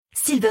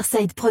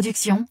Silverside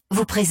Productions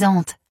vous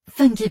présente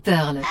Funky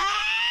Pearl.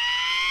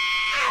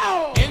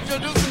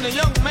 Introducing the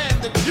young man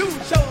that you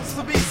chose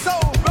to be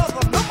soul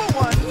brother number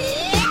one.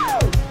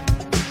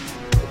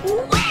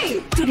 Oui.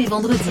 Tous les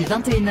vendredis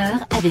 21h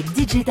avec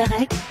DJ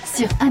Tarek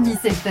sur Amis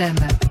FM.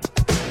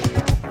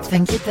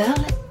 Funky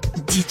Pearl,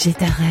 DJ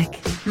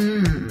Tarek.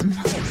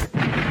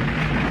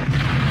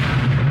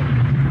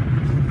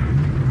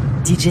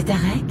 DJ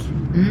Tarek,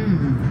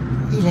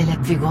 il a la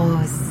plus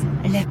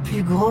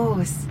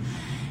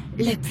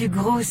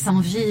grosse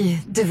envie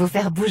de vous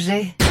faire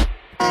bouger.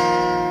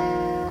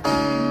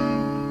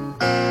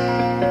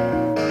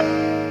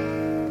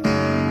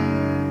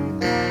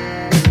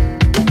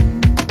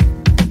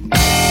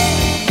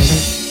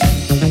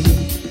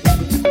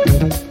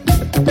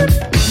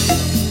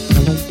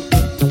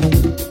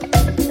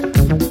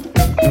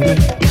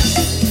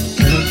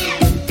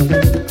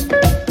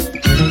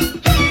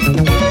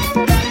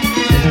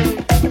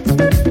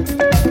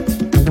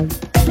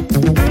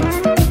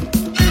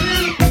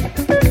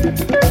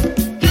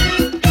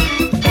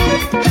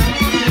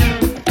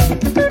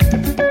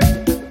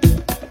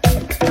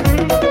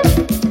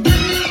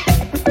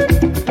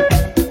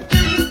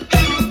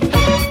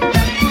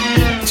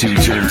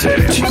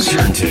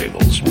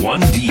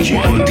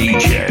 One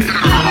DJ,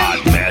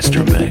 hot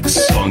master mix,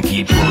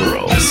 Funky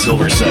Pearl,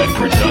 Silverside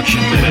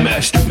production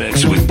master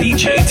mix with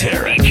DJ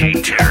Tarek.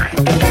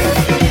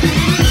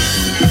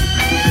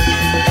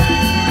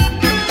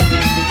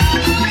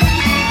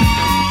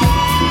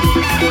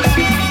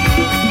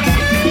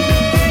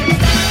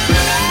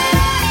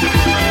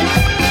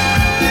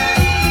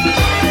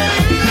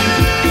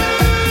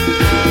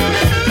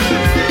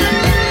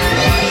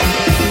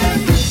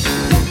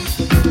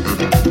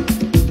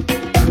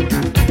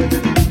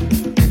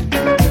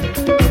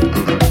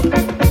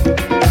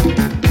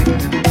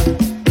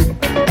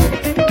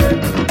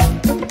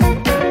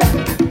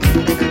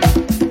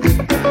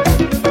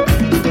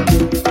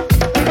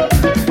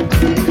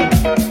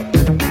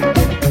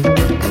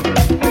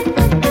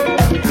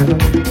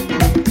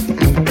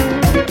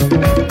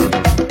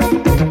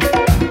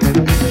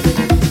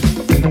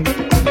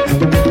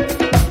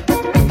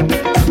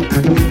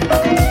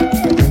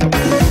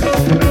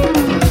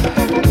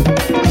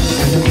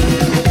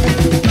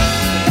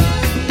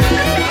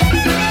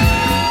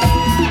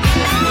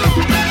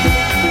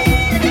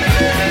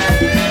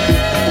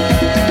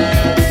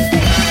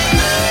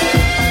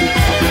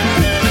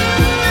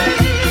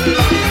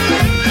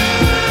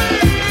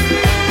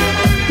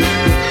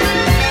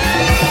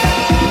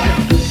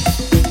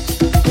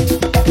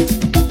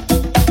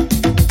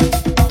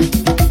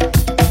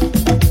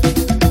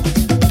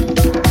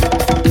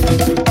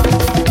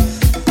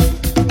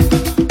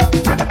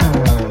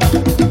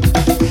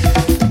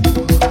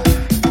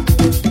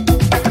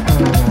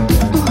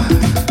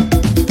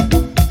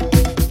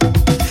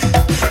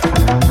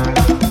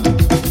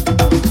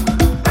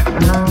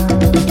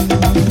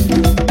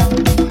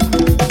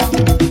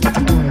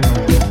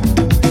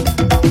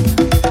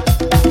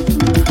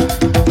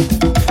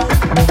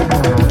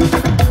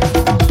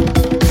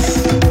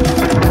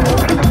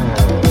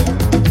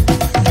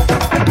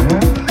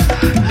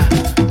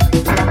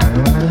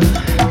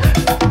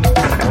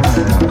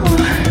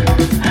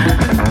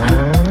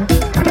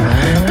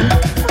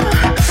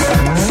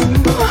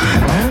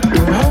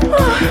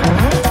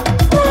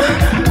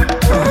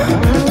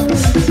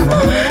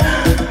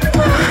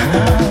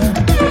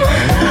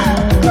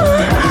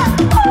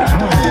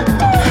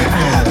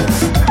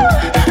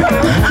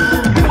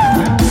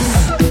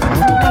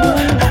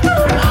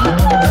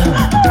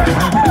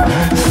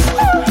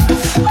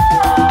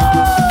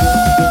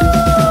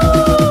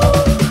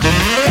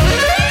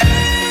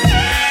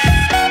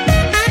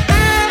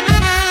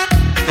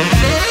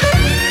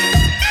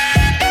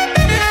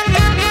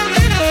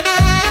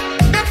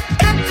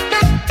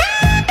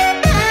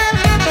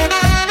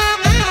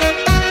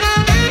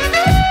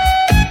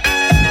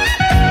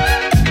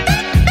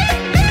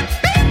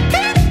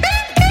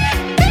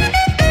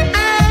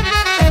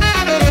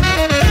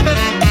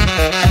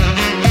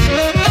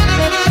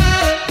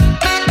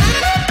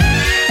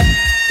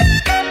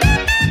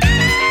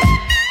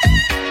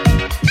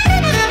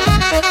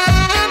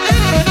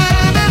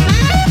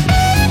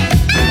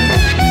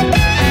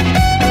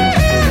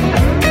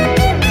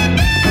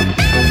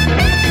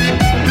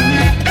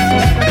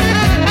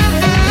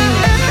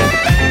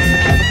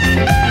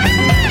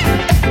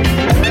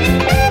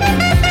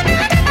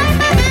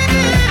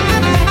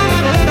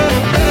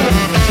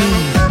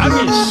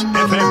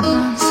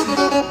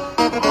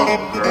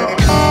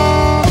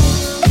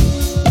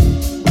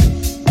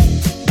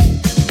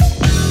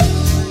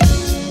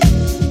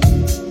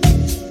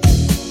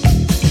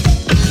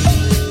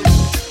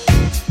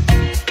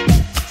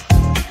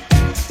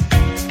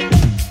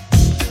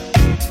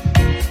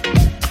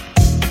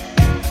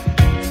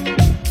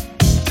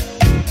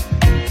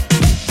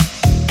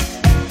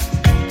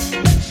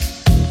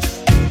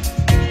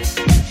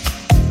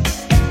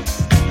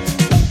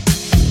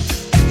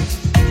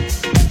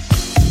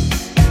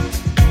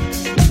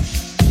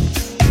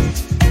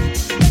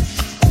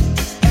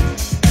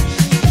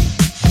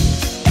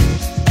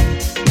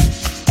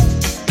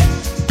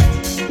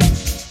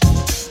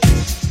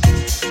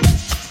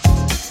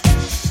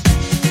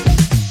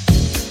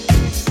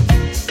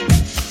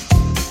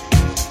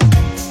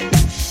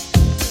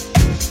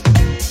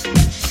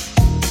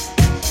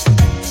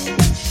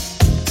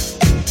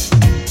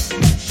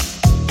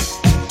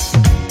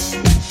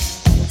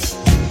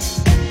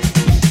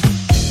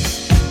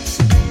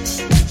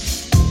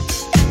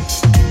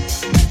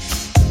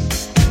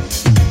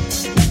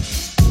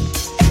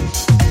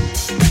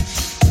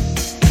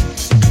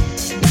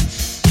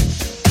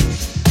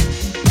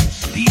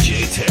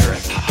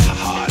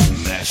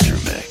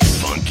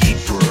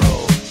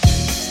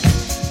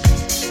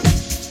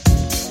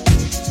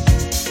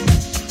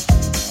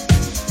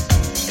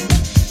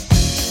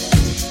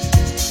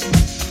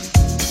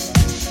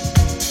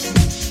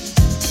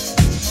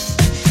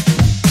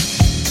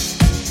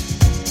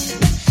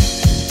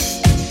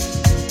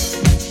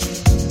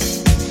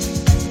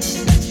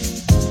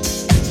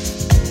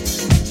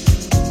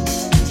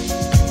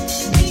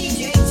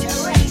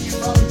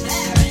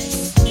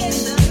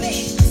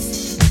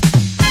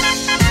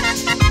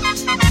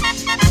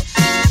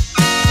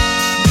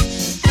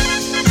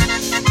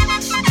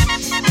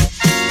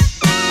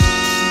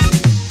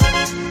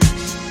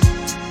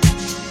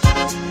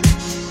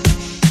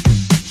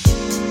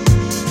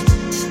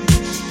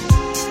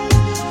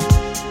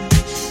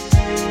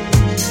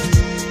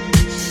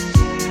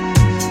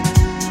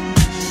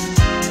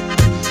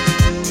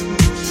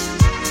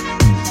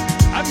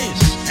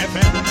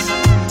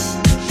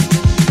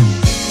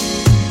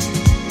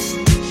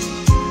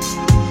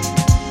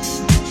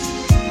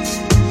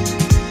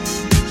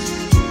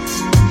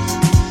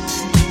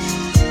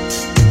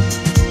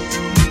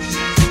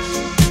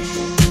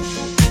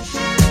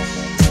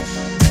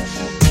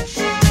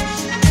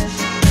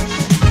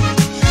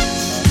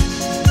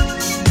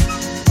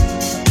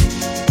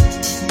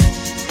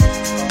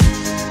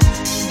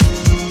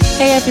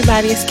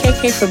 everybody, it's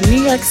KK from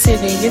New York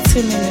City. You're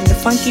tuning in to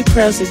Funky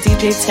Pearls with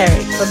DJ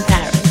Tarek from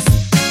Paris.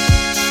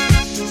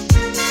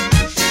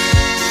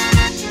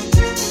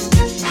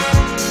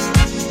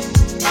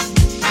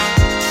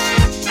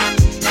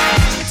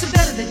 It's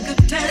better than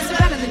good time. It's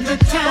better than good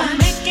time. For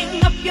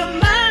making up your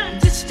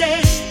mind to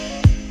stay.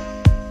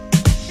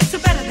 It's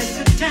better than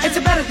good time. It's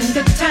better than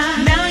good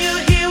time. Now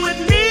you're here with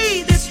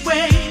me this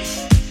way.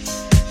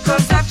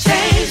 'Cause I've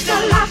changed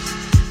a lot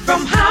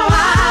from how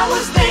I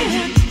was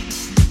then.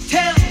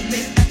 Tell me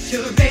that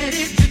you're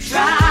ready to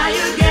try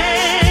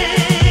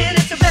again.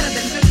 It's better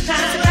than good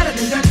time. It's better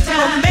than good time.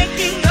 For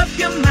making up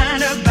your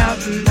mind about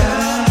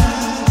love.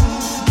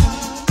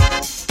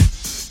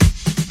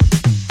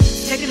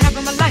 Taking half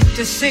of my life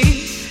to see.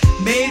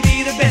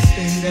 Maybe the best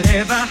thing that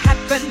ever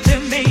happened to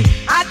me.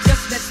 I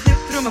just let slip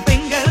through my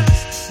fingers.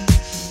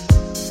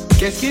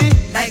 Qu'est-ce qui?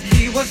 Like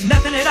he was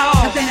nothing at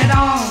all. Nothing at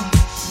all.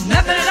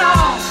 Nothing at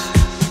all.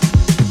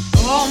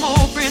 All my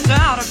old friends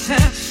are out of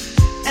touch,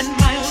 and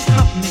my own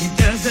company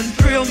doesn't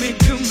thrill me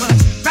too much.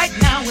 Right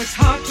now it's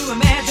hard to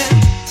imagine.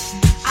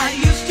 I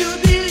used to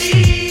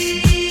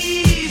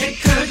believe it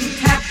couldn't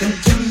happen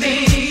to me.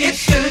 It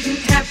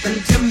shouldn't happen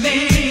to me.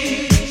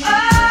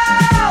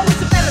 Oh,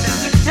 it's better than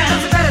good time.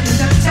 It's better than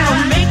good time. For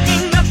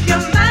making up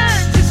your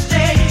mind to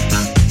stay.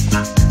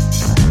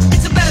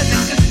 It's better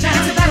than good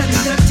time. It's better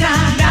than good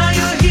time. Now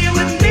you're here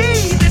with me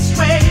this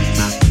way.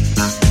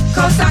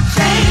 'Cause I've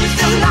changed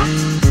a lot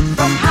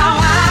from how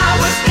I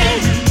was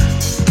then.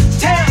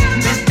 Tell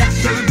me that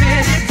you're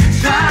ready to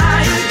try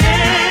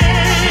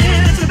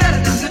again. It's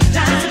better than good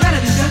time. It's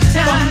better than good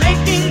time. For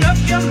making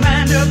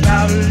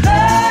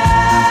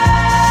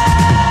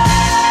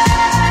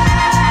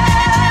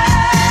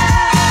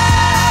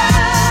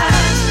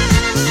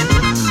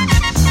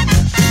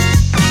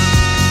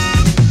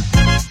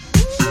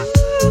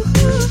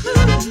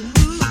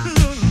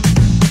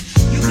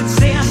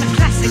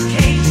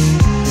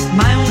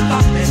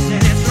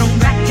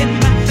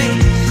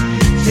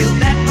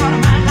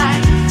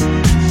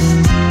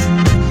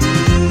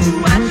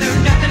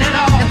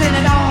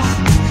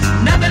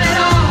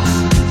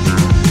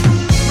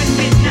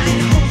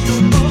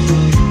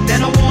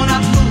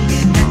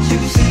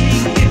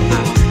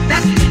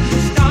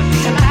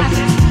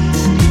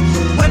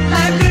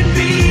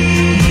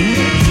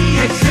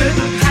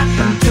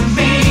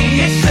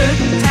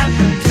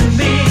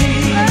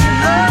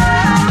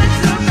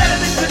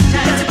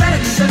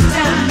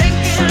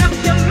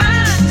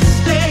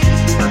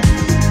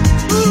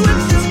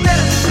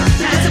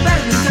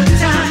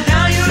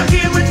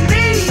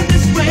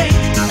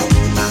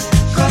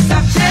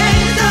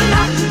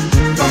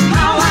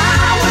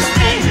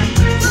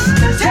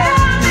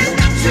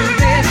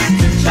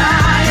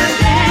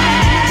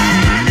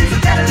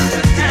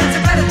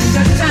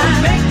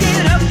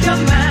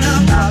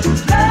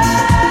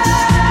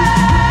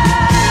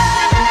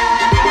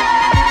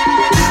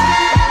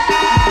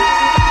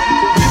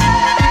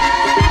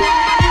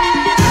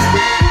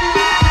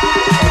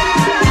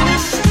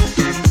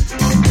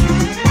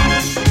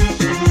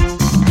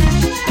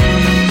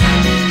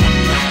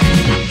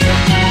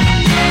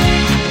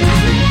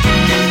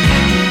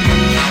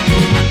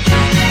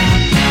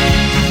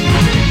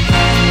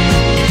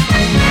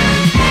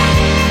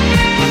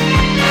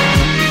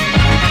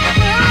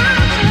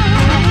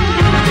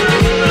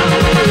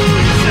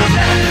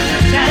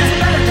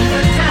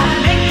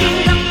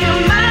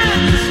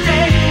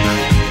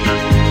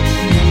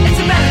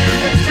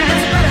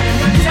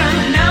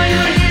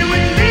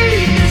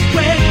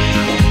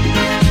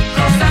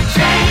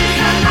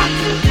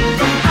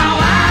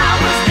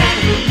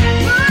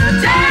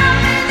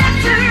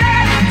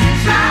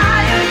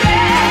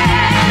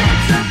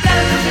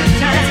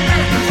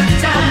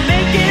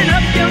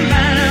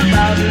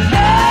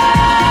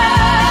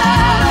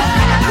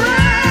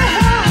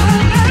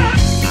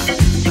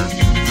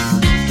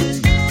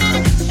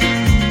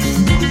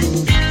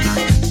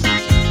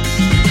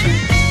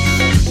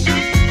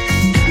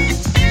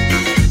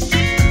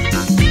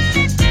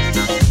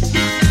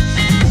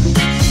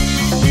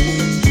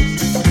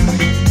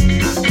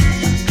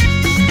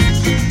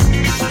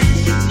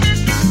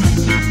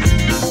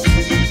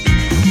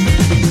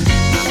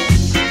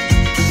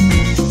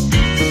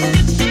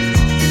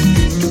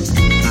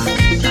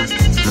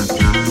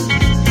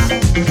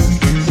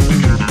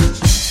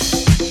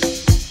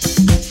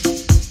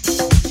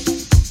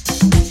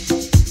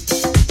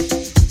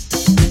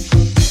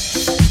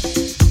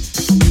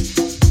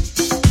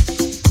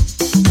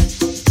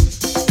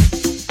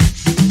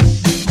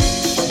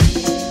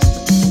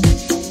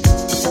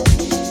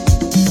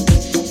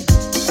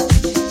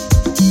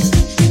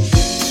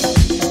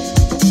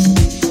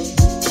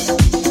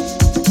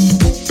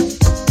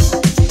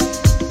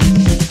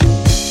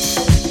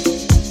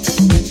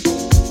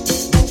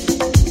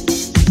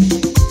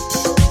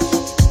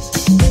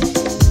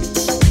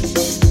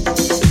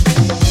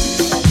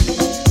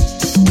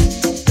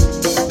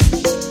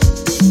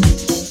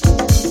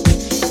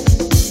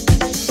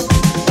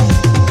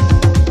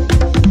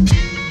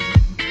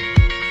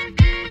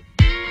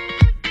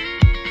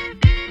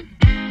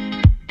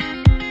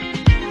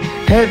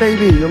Hey,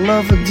 baby, you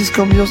love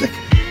disco music?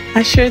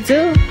 I sure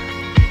do.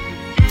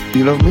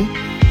 You love me?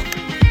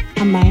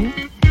 I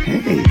might.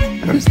 Hey,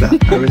 I respect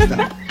that. I respect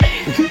that.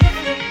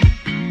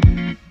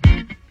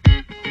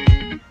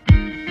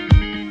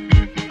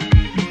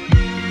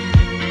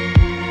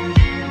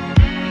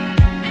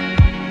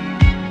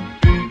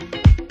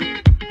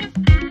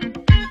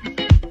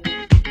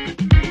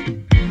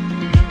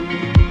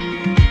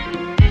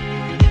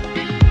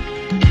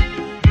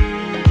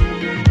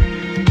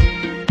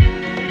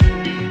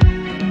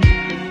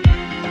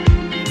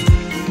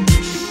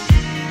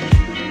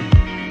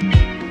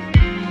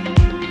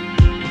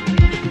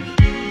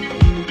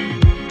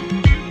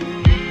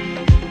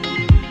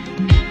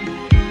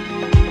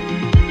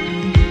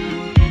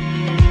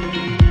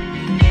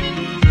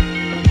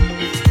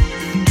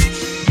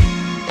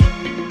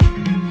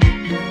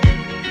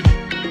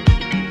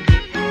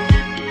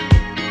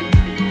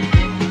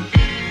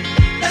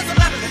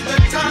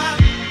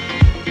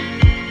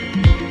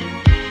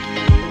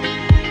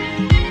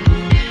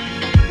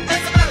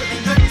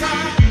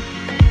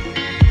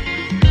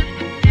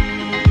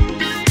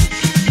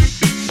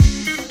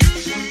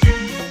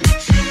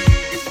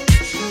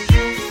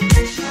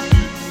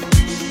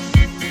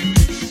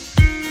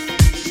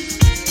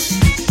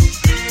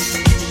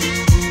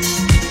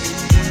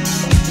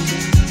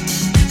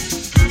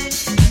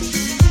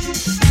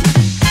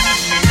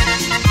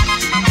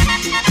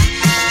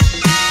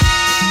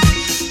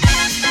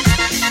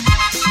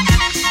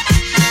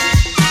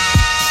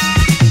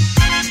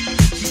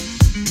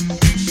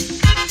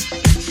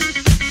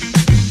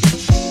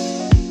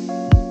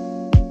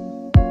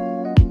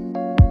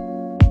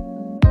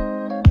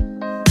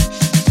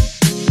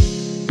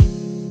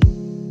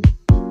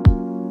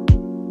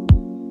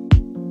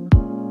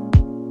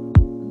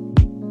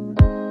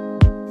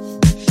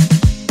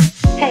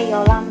 Hey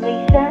y'all, I'm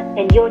Lisa,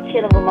 and you're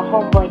chilling with my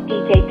homeboy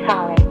DJ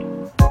Tarek.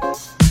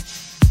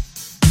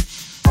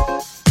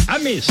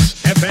 Amis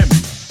FM.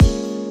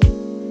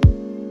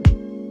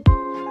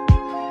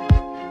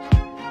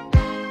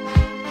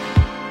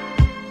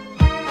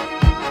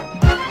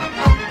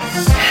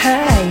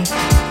 Hi,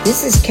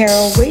 this is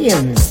Carol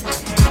Williams,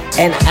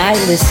 and I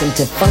listen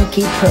to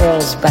Funky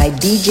Pearls by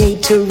DJ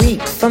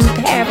Tarek from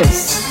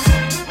Paris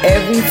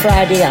every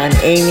Friday on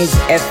Amy's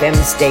FM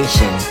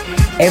station.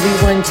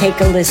 Everyone take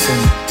a listen.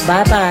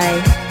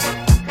 Bye-bye.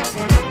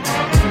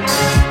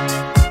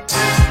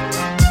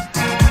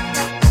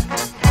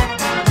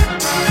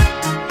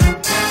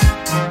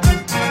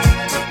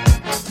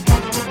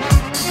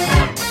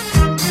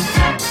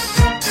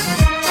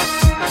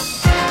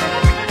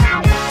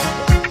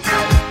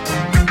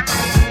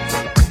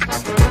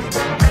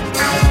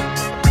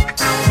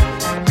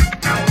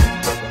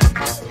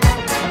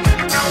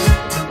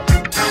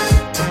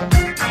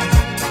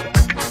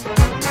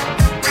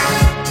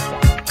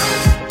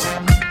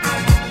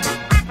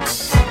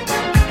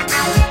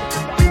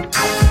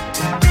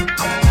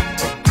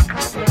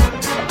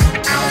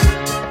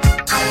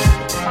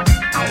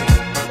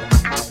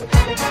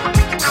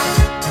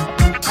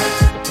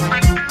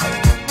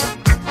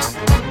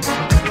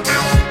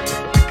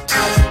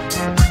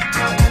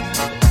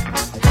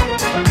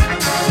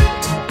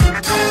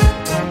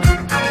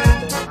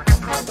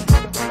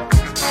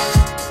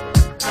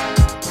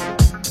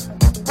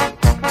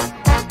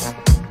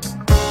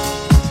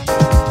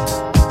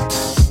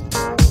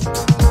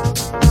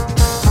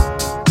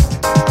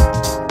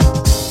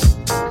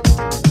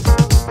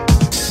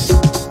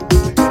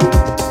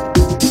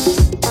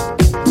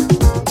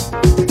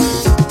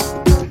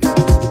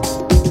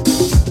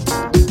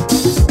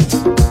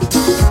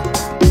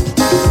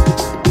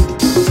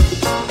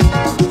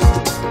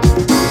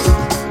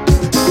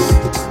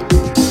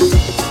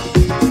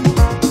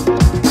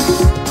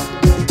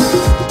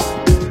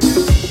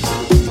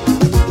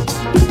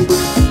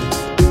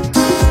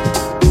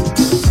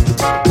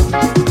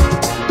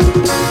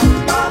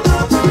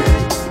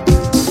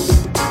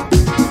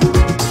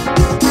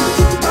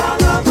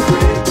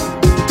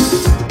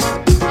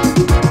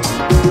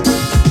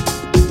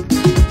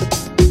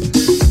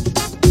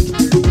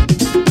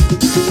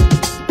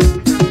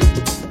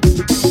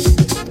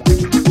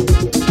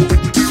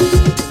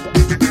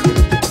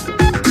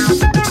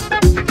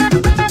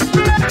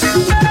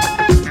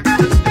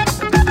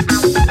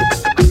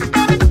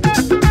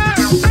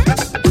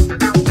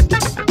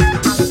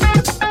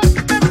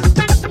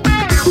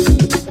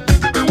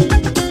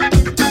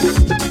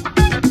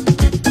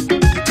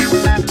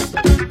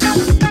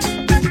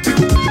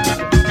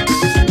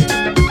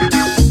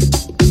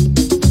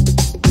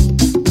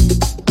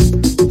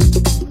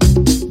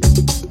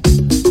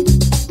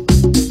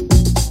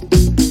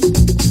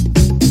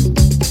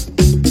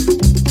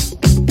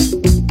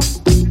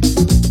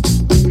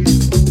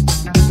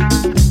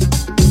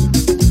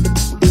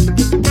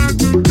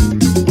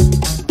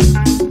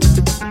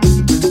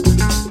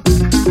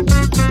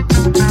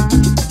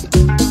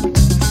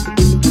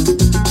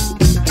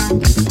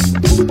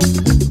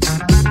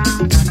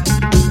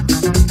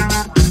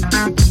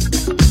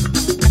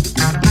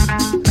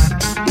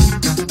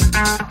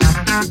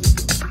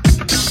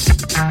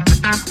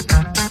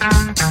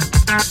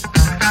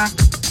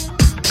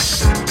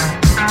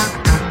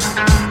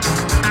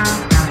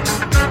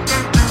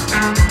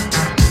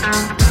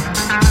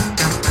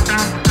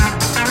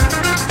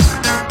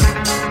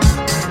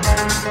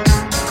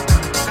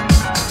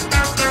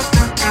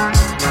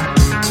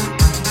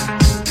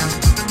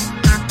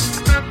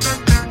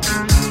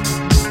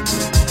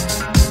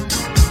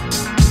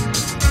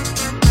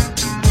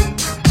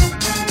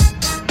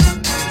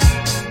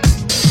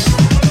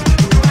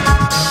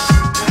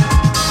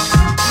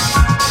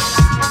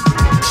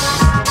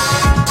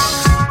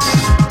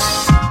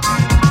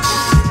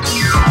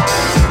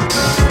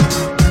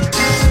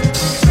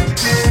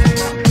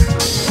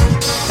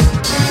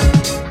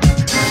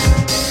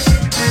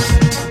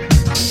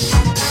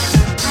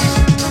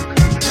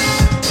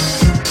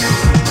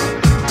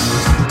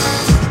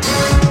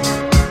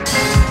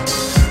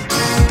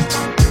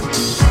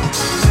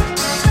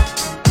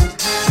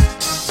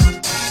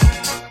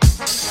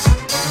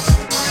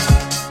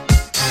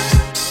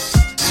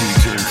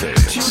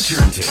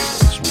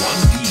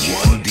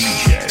 One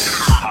DJ.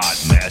 Hot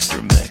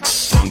Master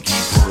Mix. Funky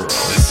Pearl.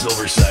 The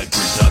Silverside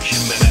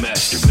Production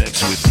Master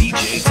Mix with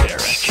DJ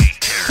Tarek.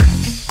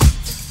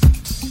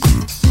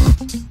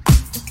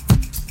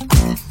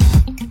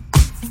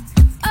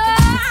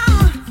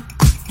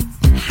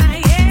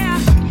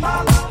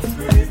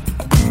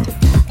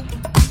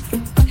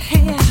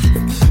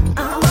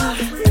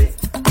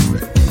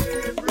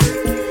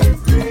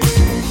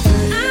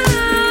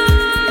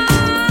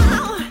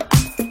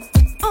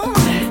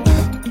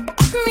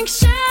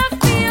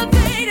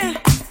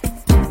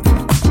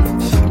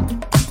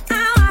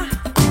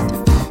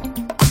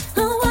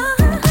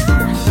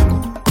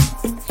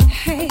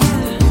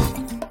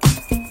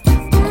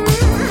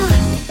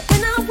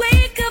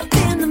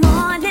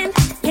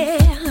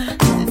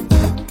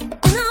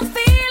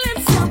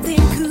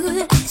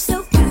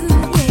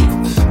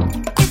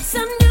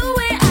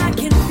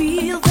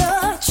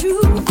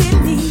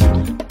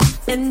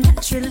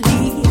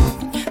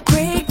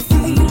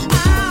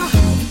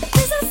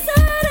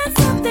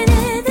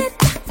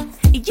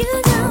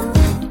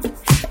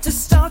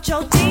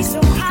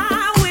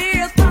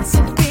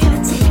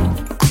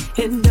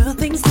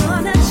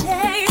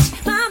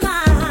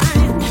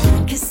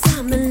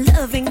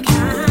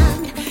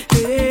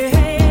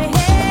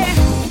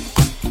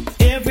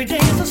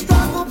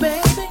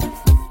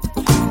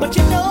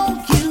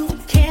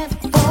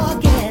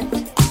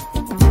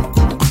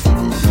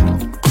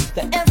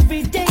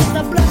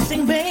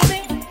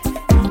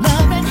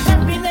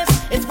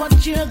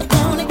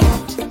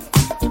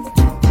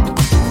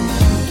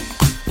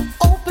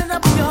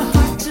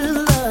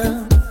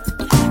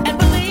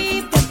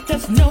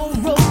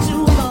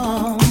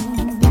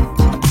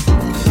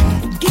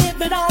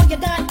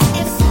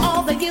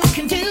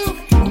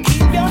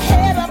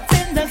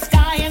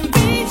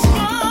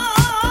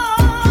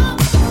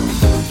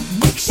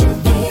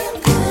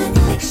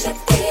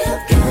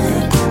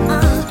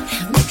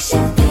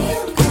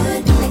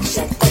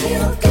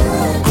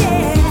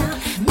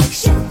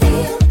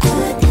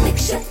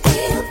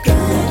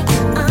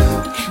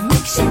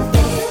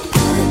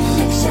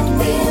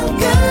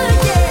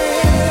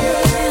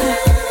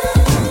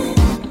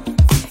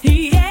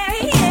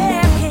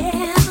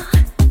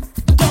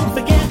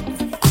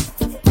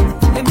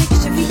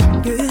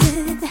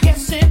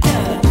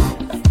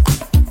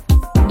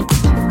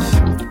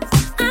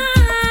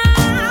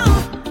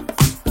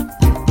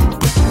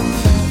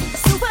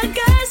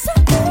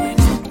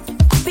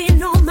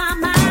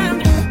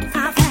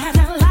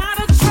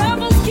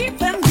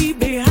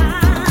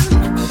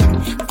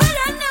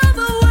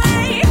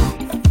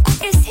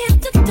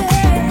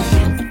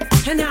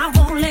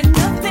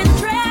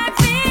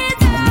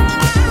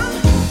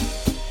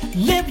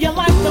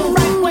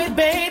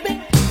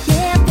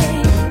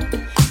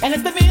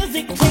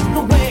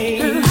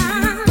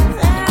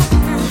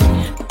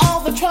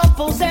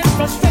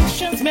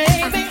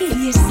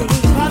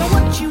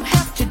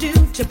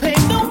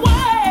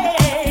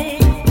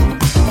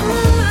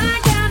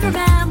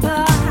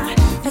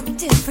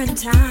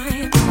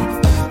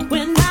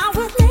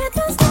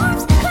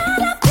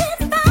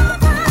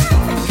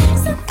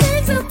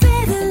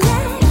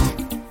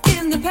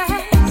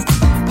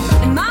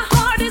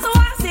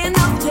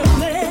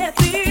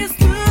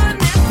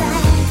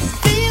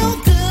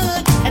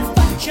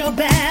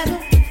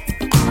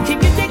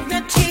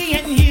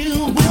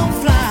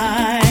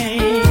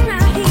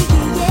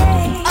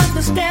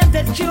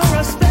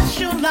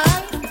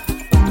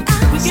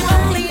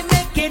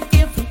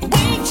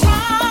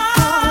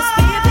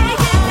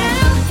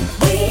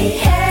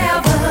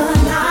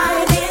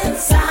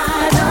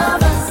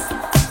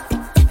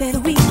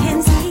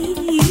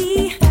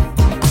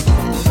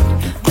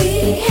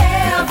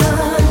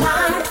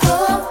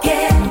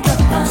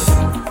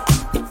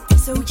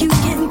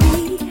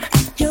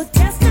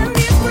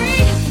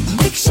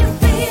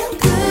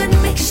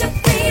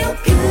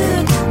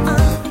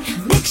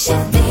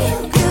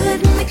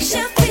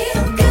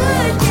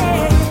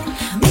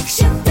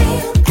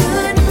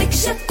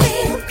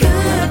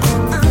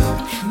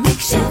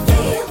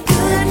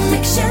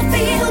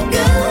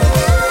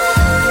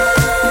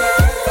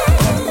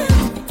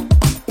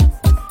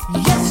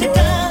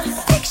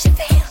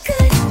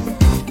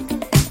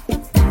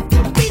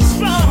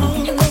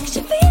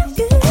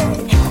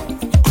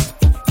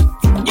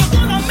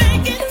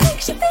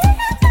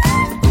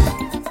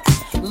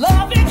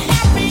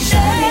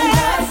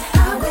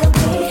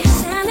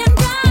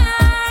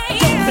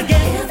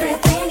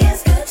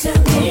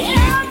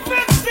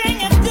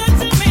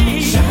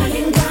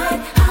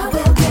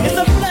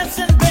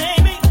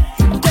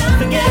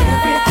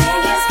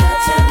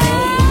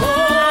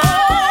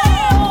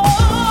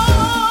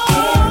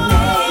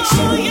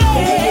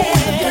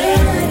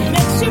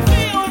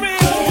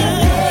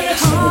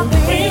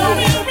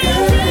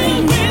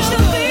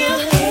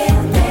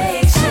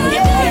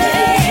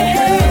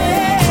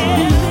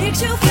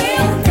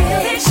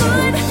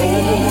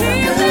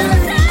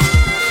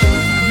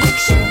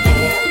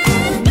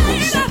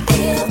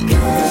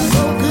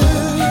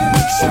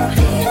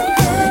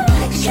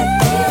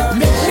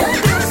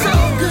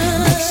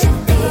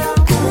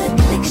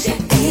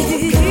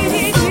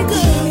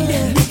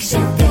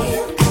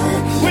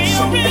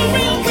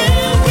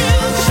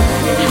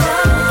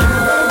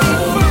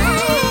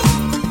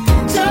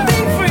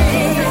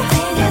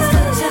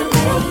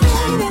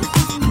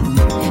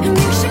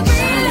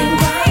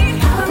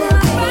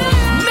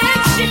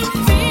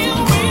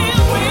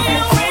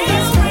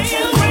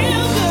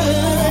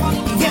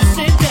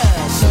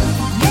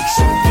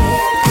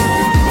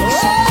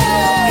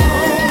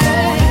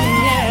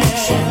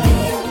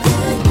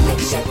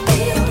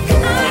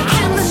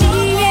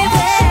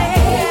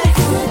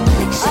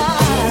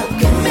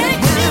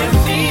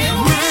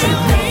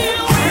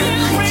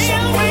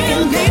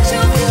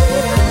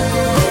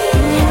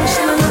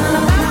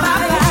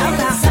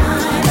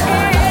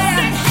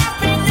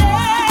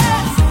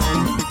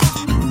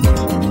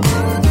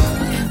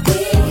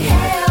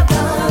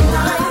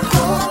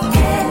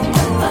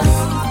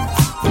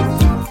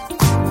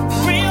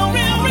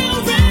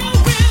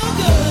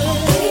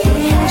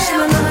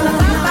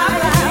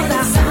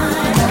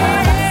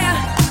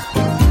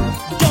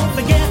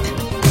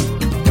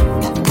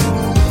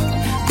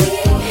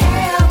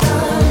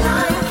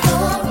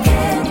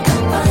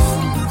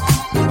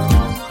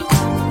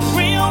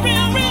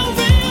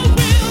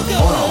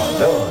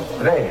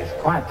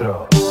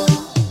 4.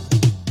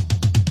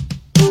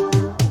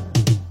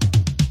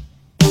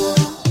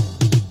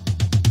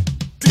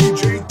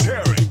 DJ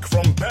Tarek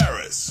from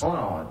Paris.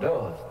 1,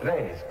 2,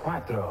 3,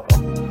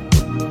 4.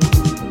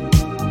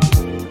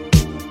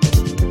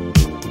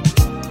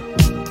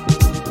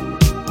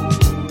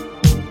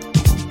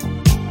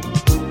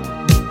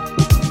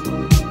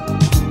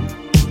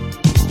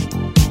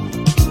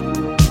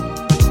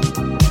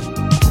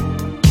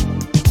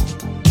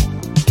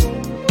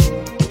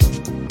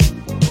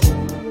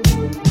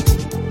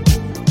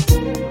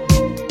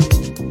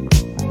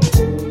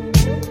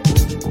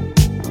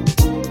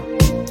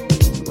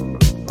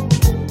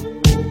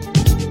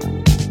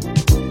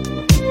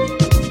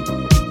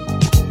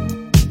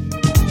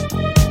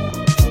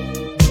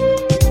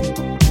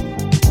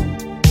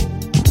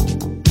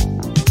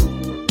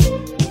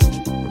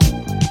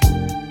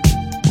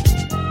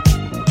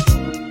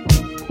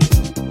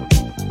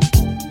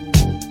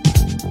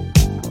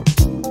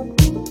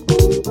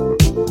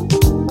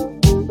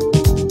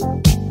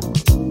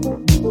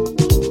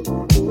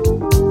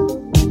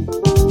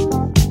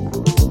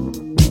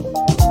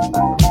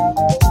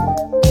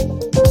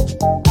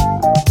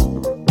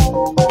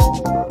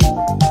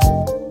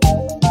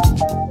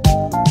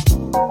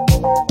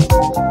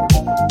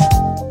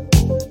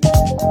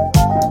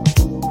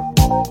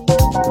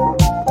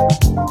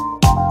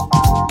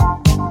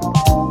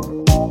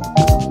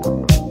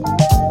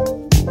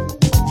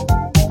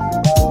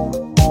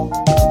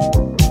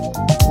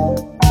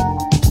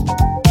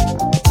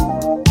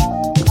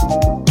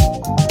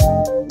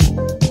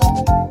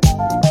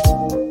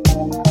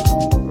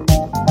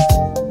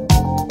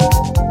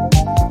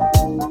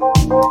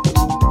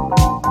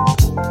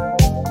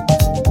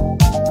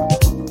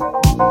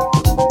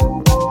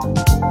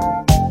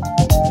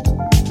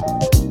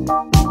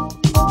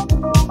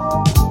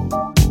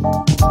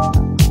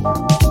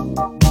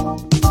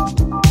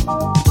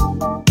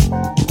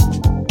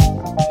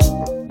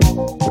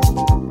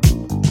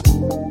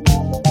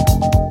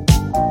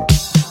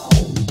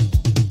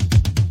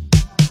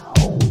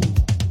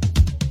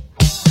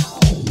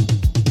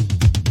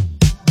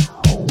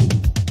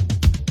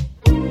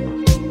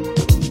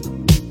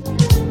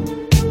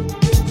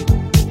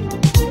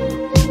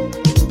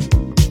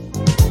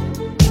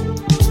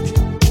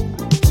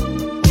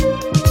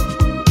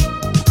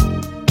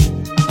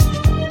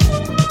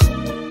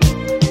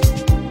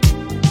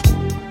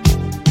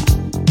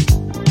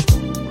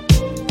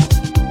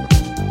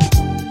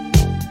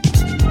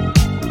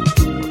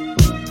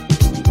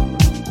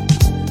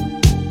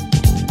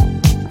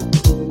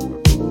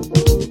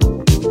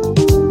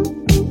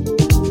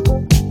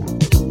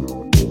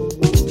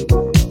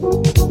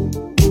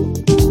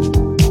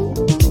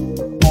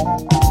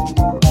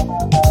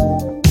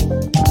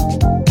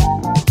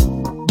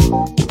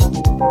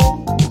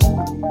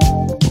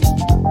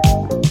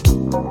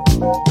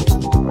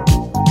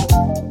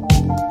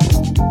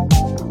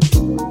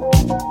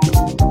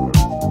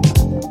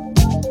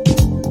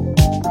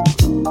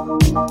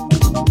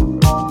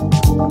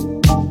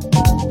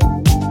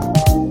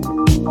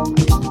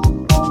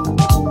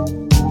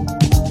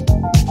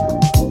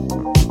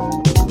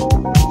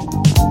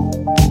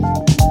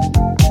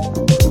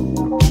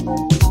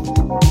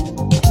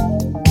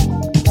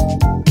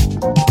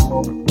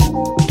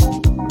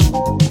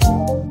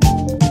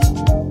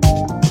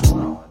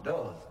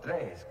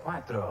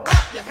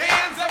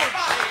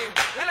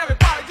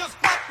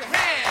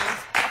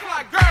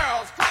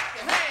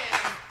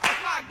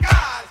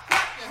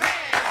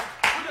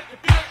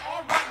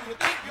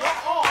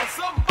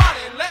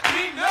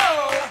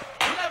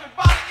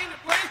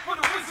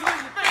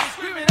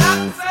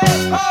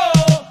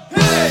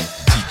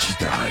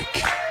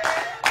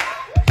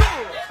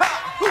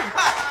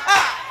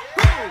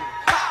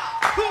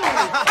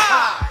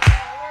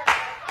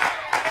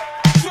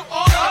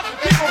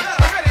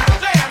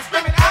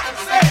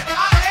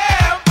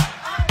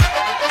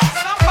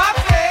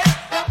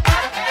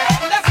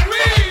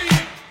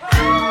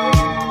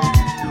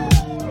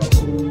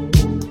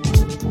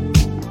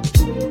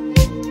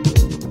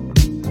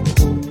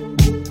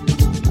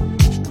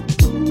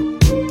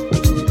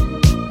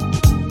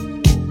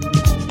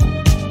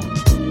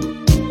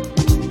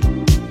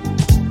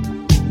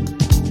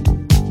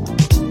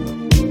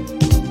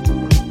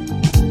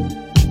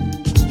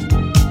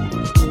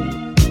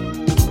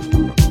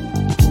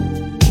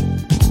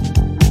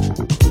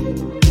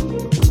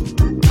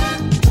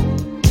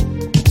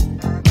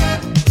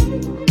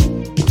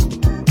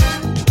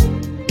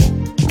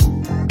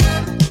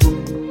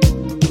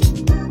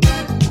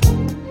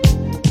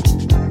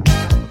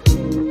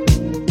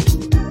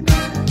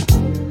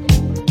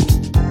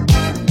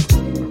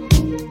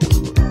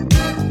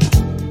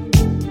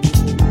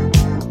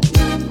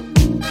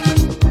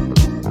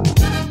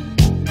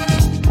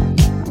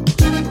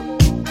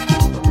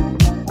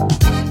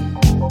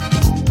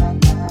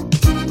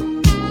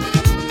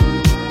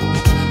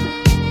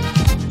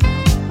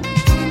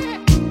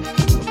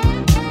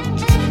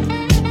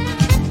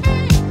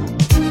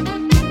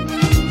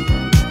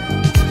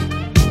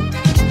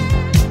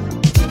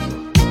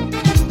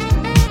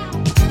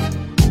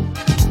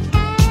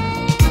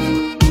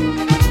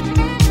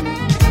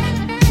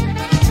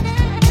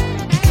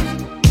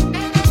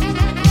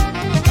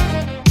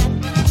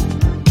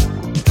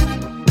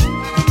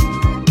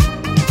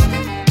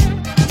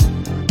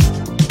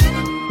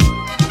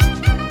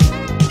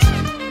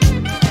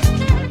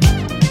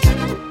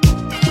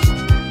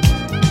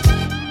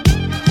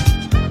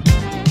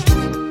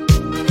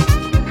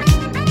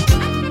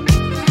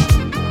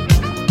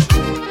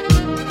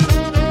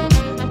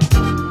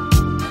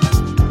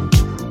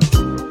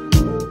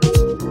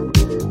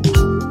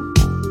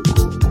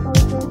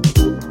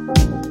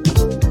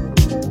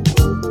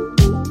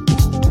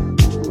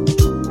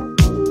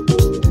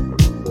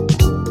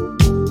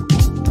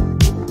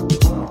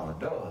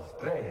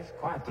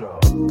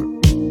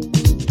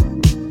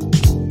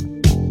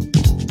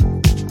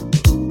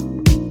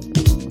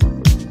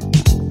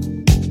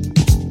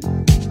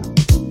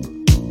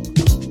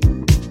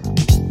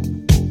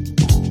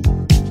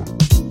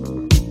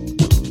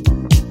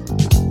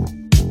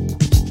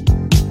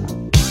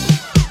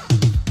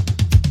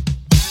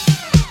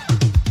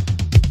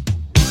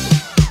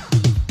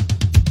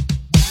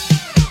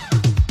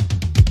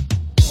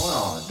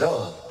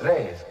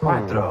 3,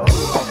 4.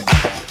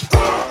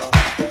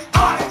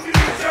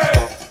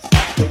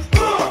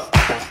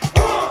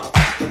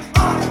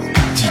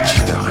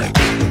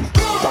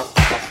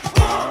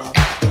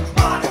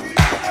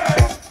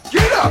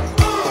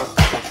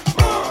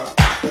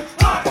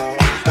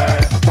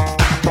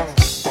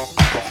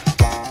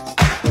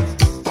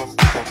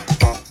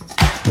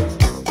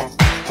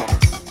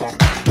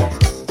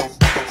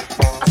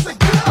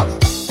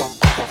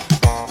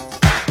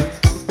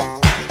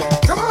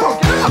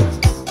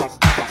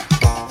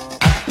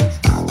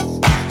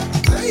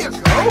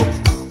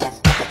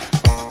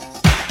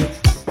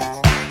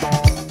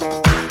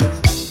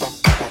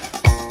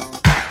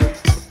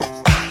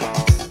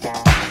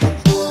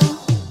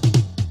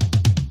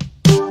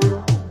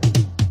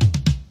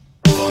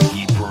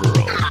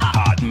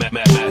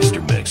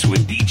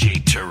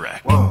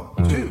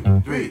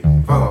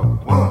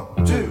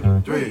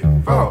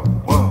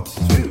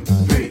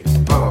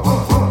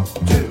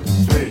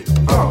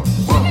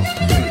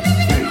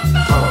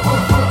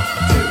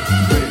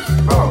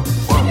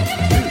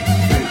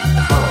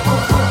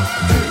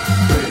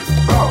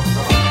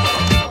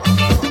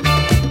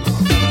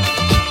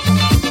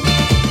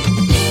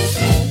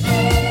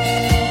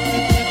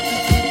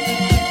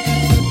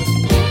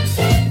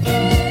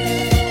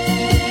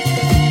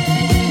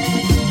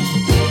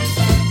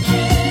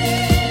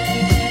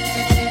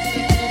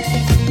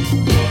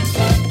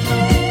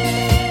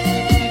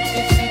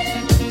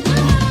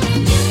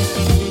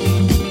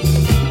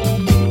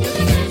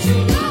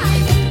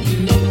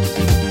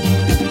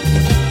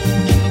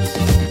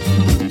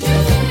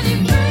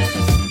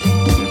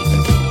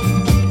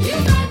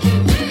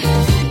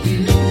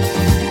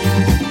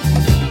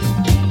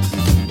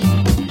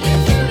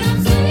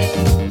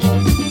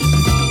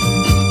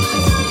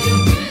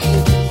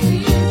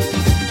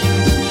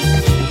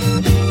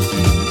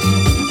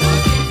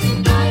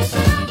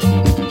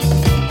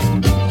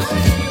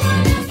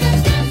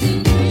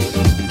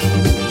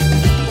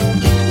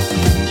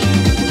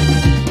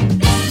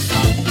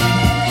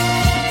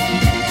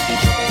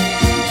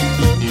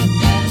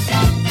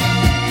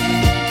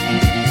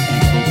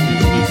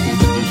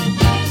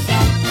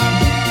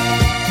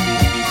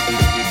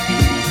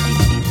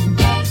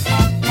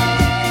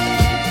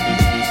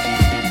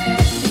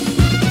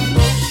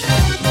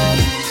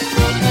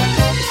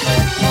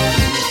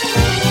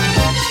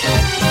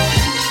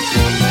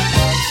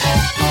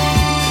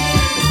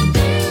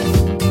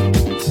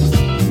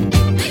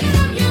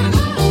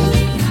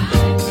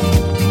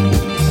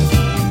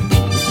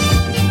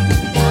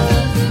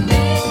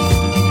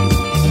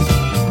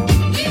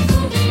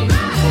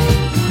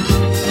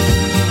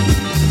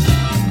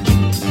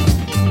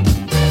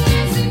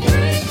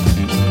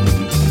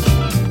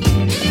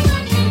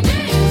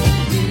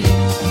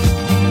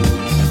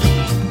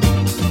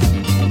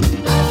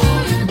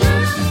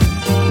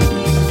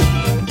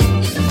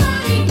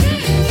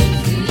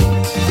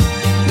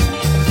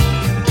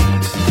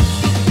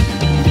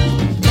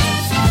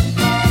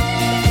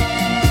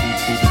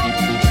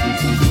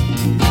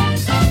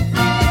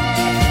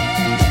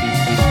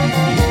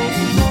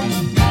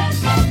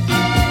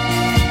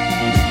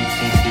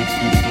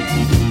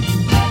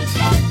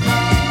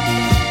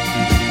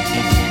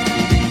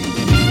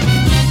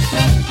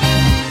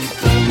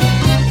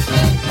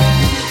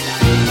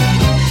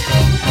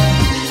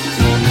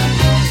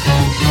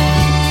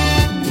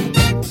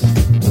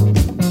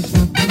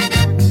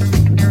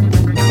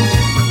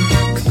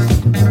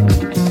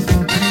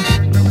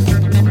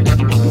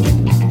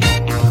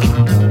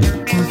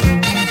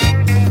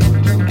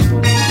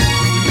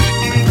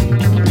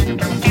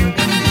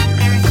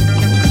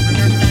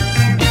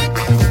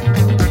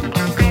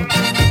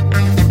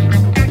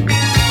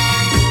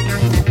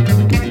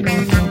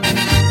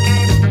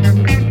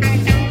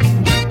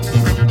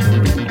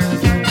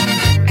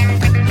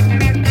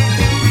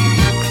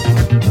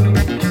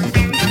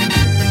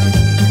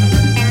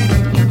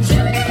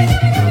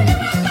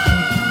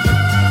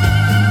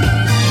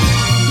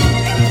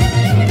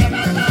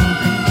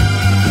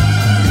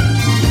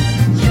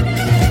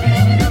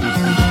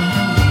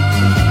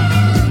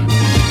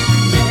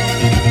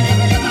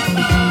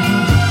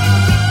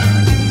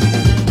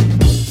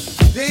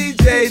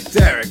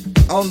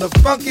 on the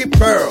Funky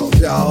Pearls,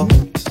 y'all.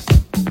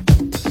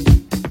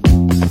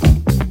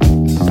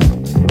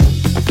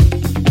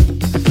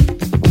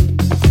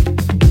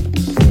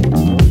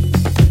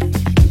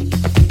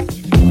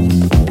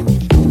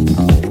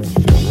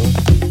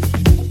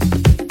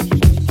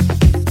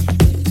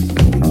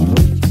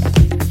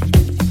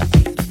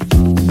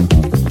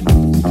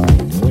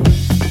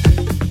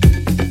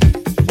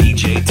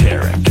 DJ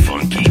Tarek,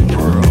 Funky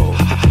Pearl,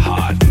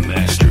 Hot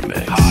Master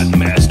Mix, Hot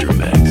Master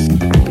Mix.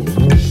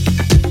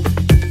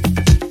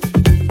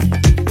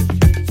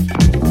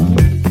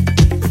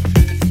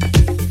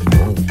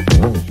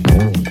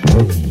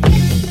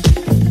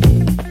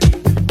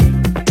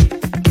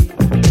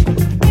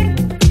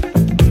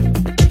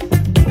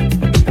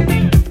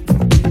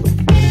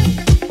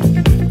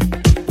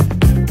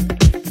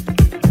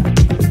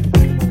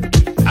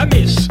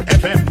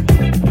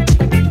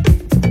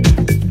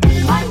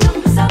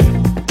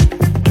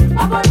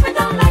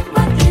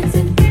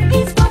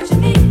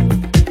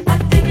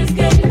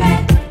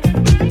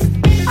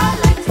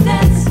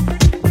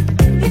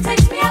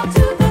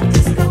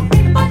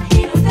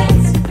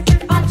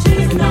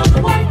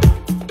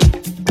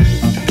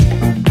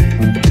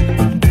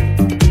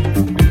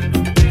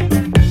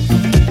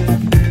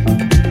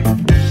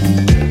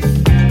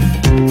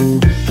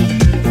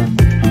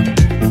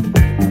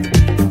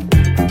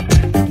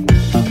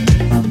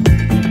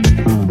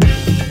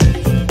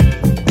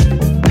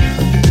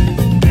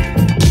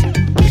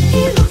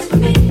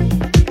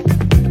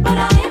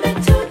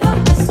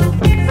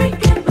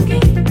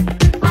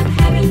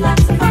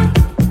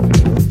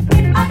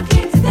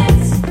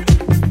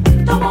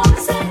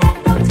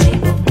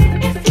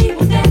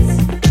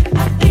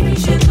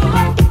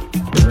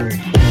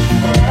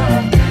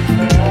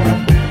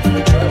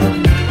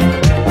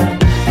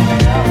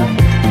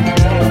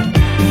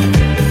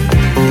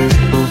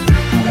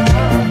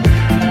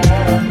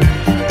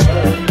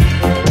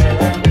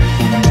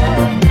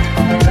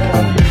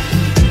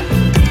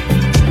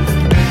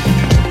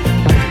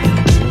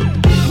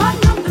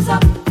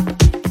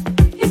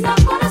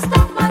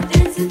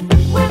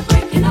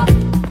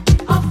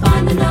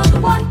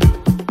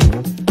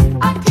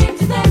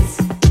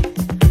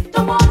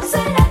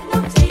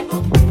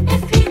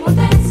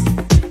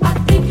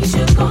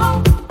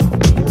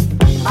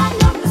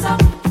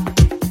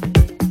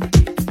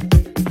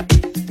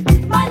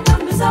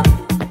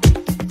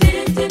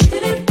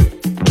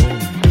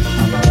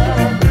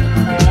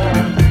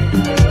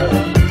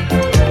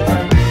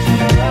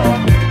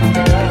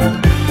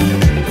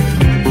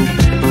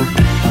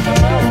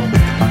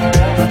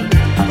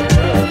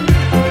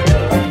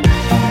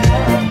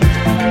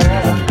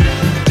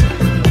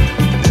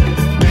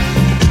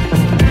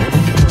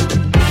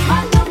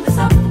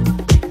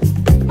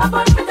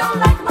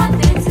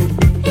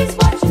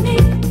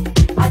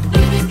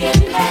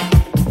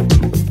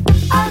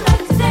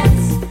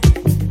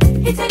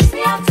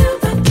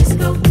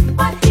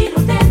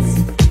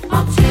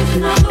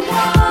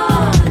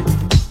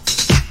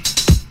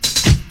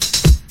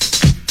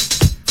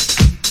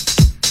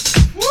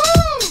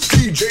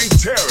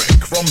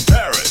 Tarek from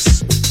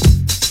Paris.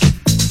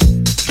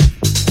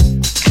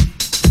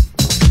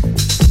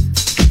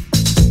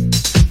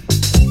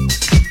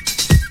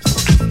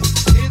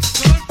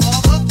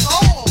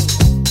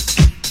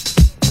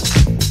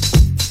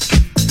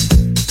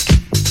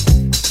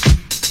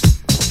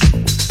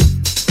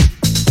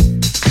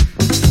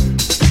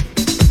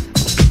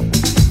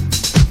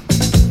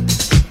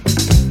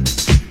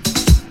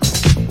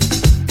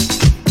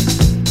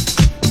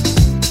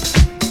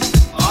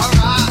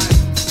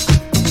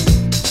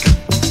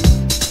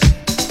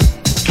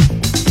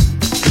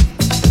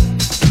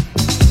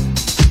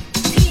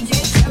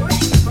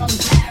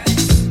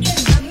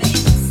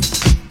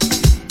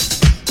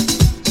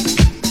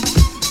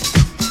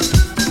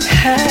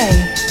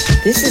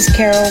 This is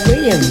Carol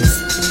Williams,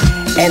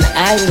 and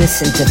I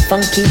listen to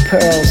Funky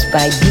Pearls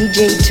by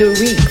DJ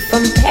Tarek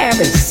from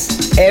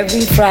Paris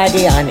every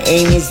Friday on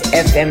Amy's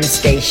FM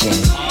station.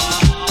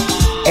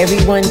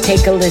 Everyone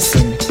take a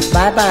listen.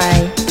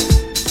 Bye-bye.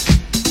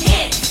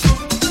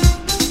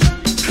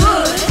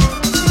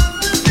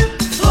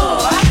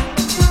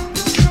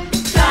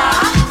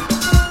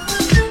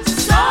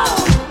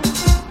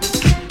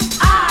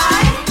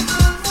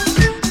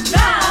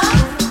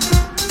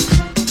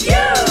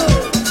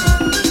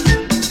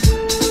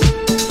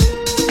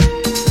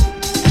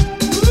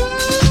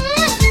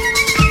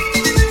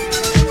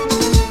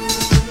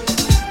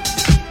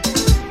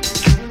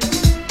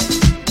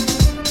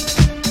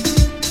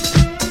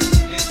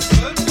 It's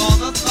good for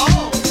the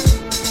soul.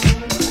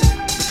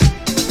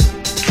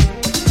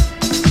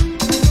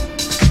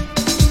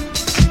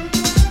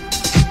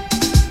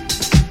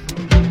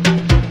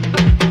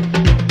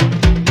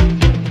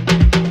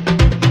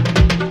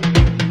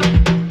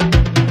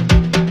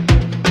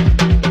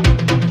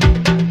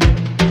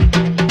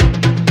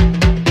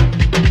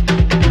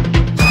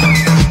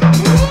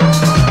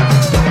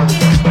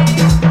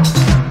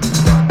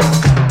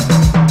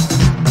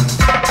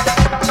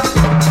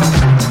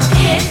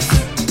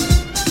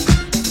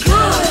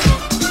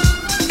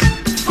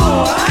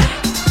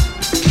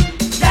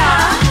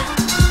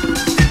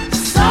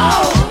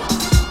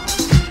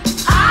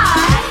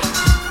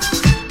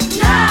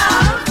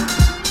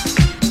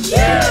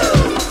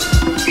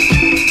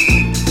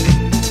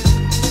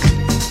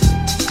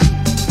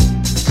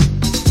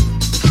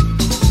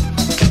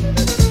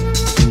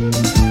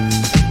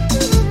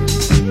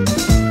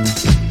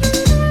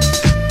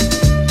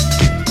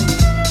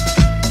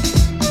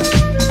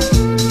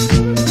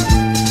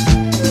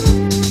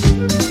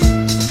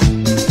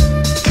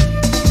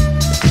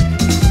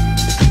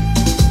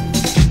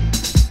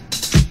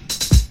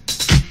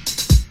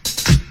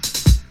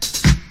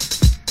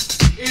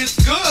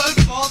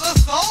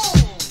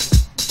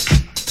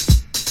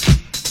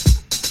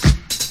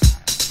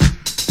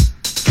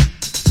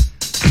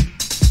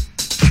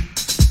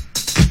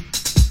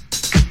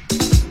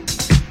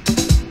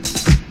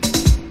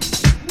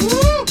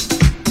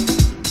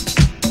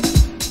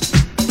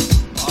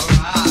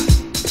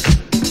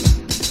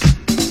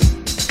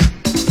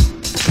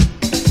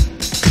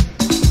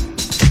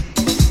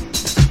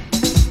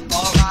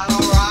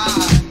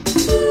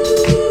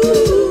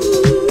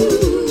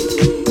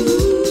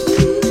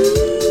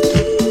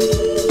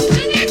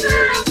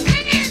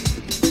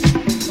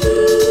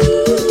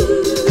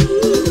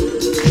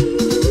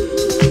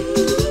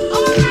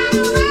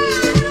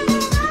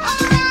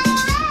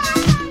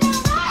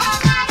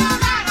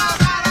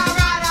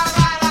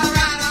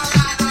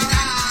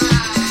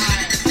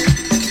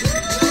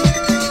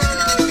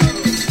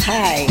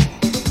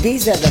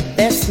 These are the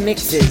best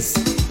mixes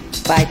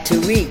by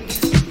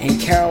Tarek and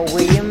Carol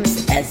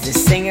Williams as the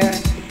singer.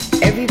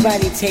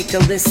 Everybody take a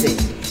listen.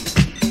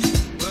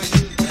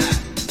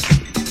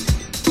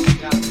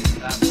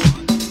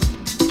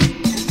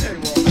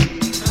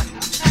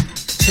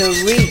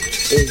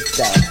 Tarek is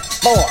the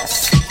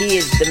boss. He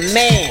is the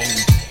man.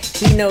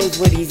 He knows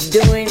what he's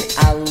doing.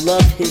 I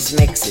love his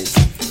mixes.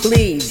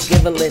 Please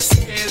give a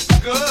listen. It's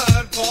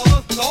good for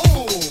the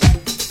soul.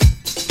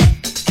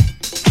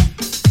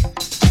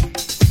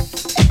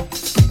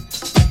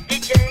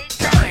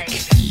 Tarek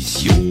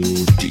is your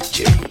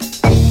DJ.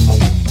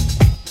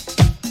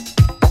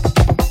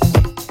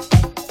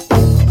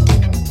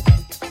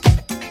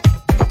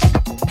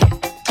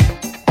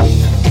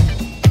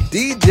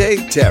 DJ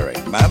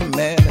Tarek, my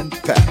man in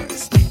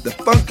Paris. The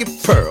Funky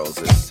Pearls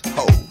is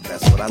home.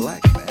 That's what I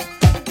like, man.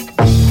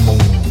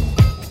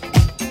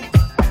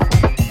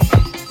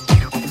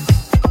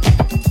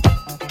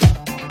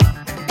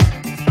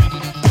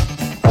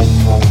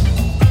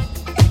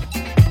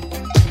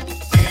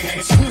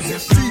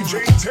 Exclusive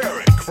DJ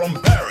Tarek from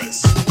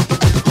Paris.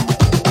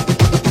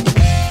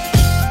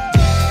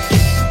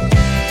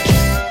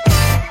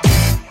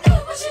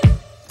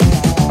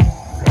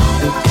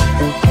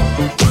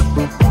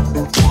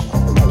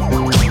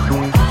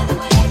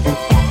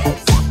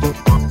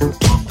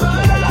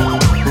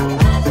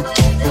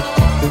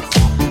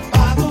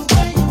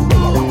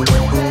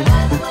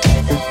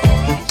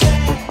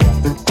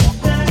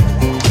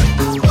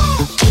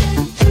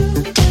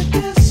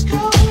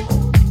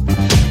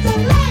 The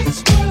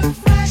lights were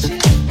flashing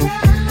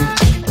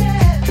bright.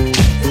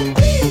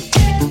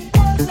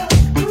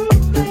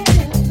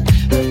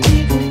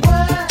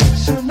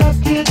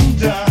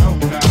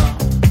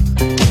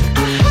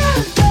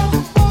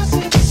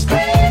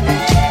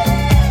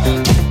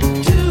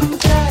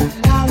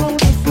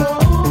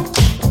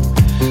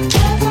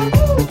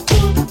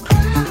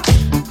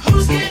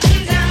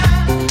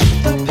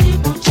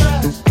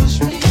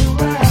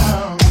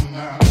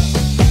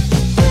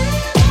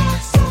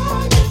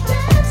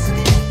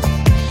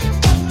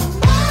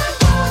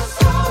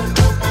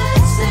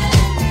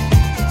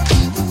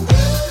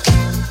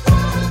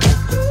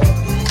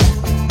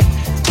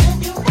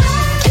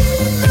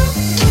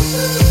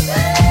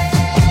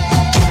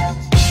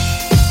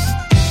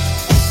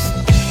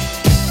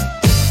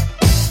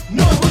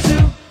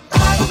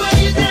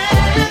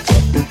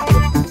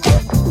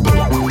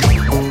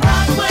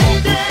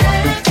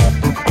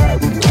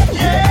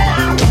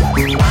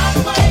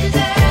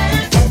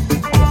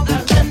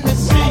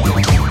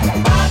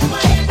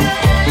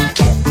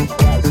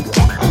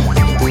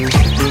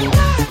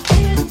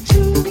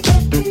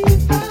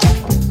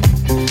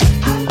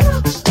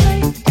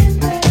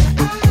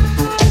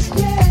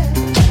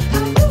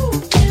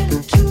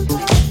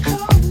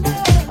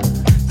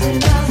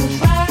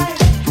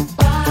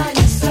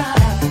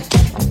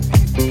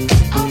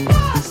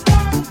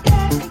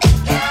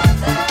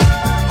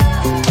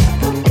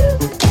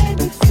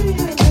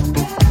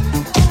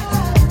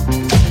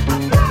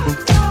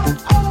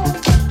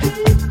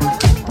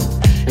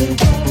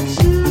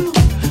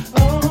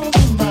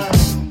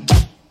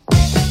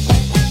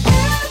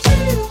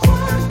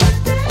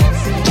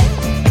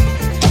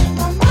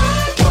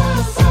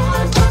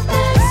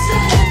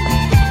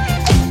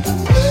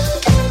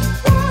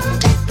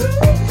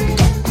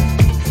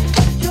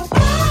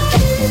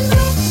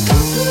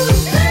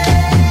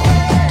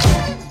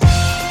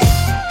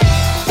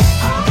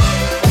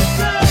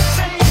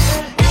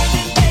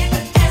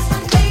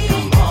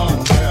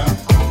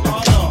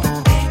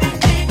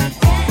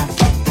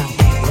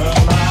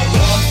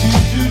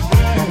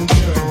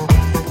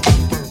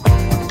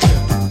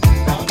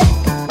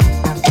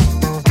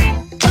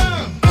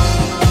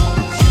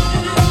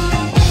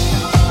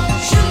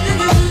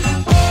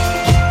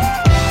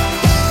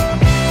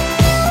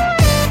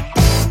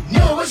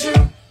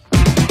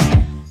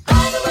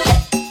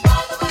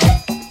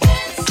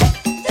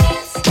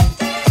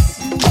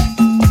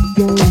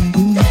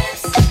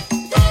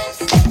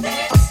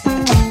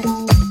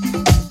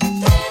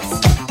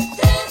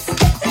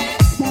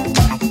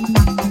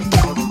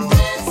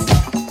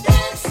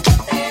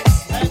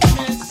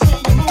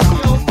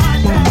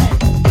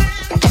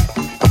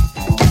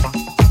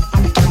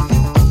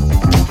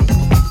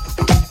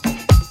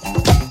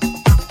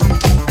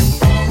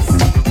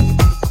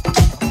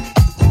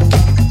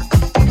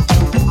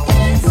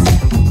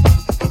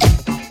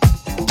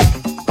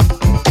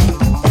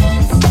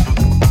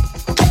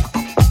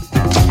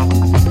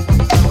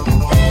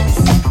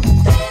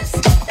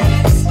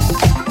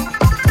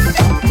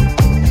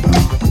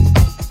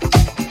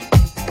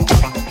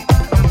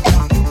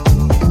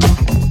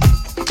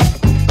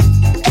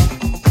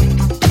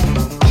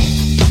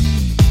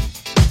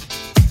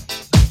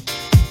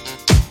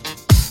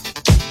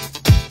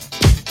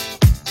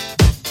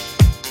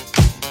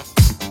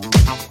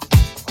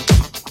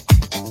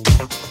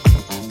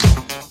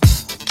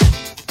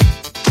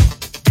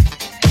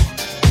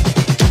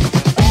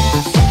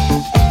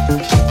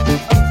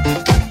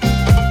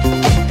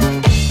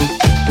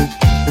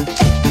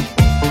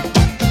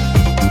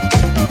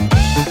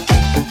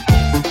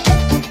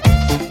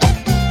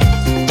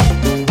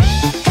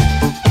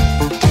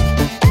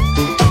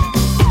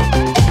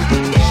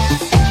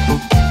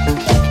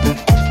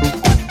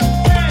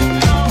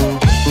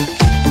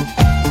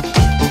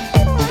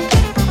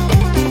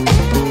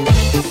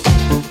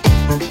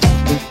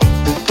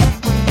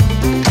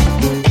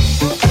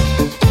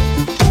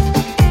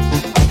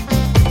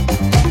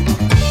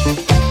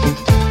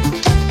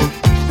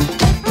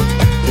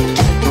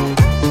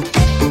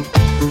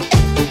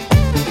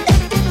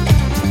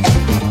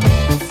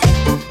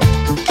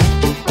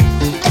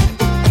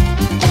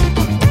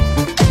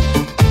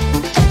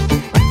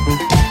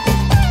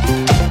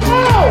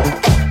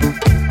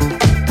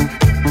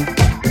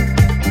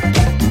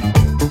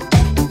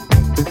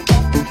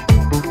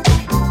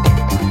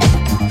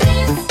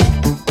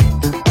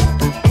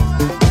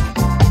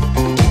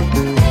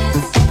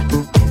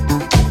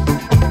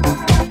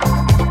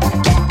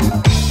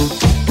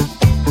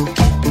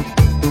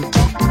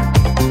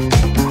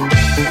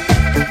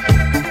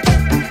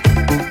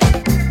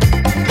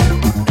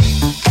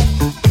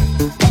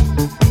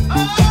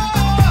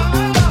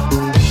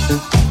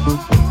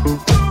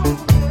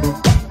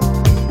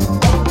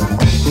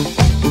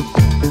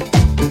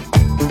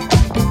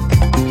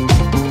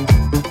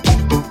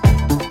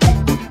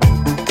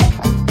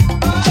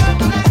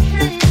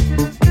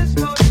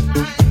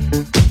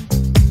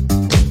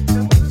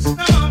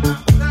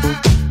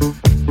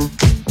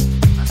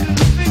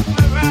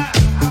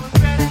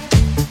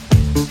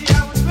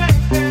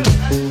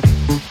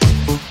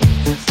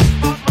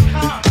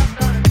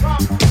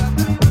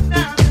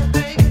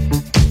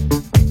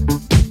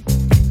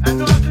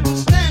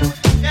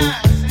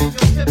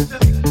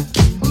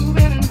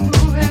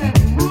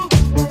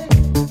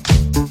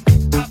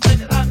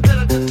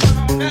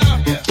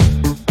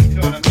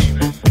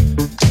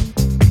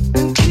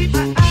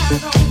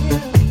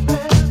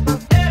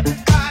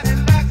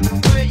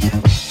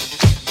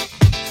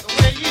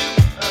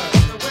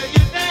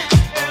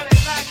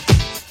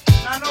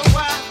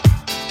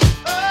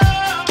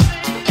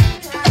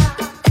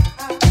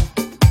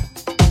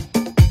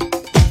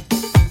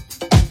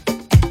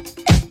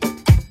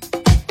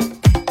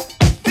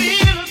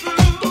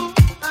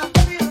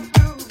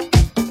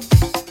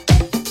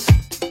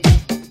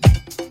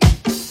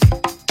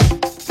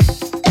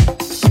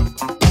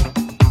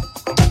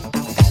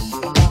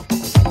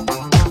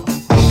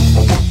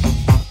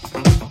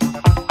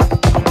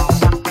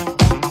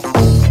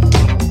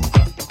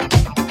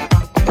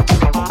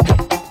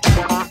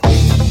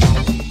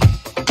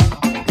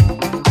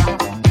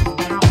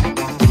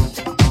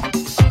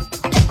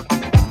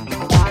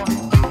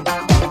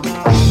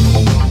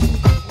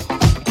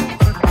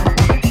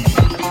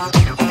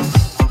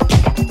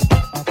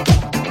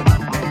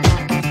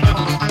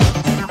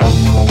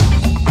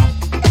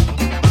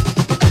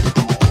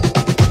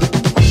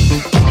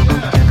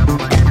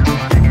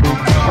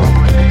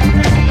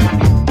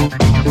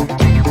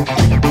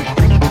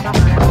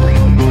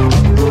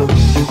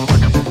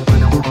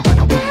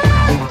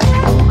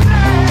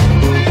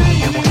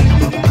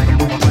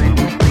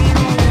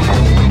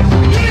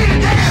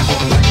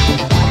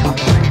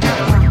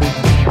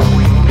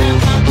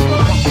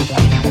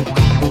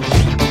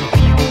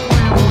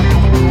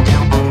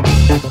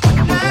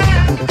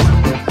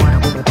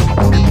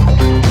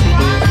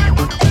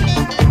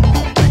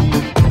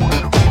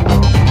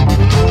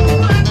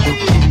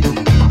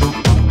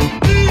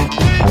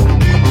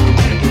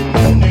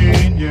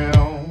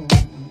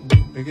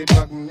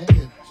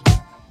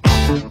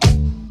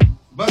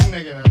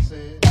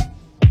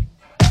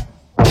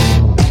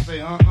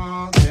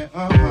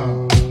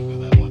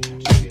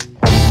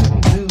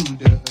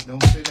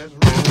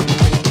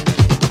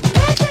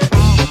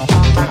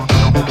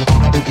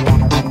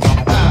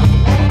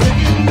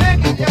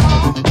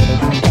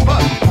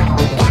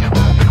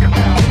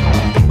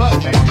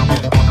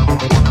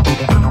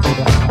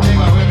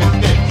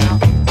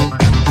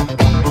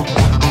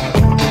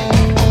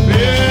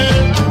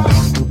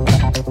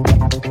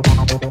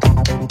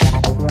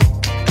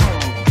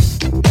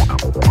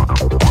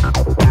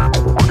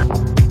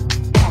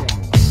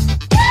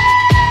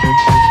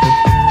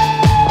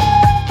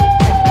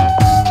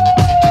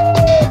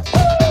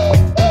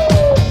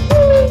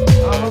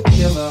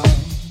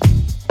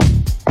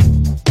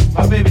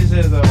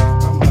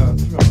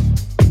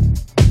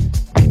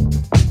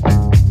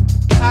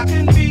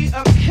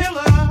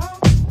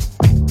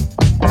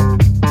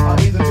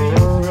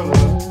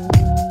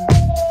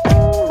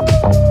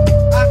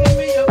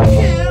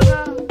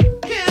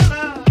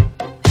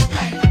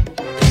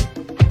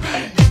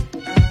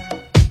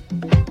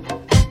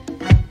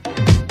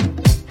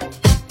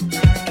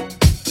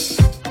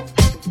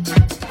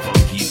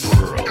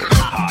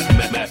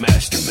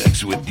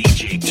 with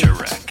DJ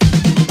Tarek.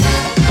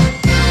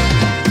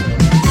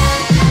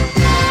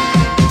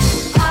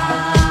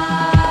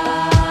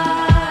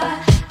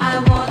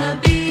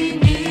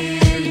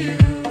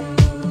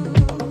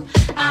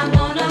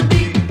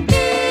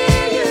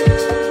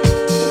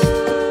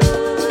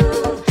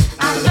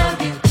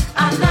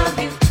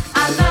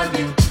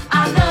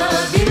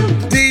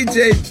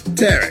 DJ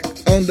Tarek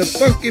on the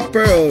Funky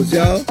Pearls,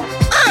 y'all.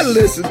 I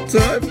listen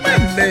to it. My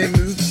name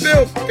is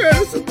Bill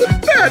Curtis of the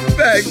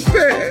Fatback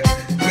Band.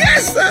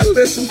 Yes, I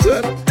listen to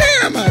it.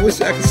 Damn, I wish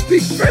I could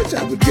speak French.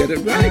 I would get it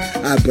right.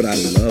 But I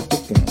love the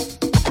funk.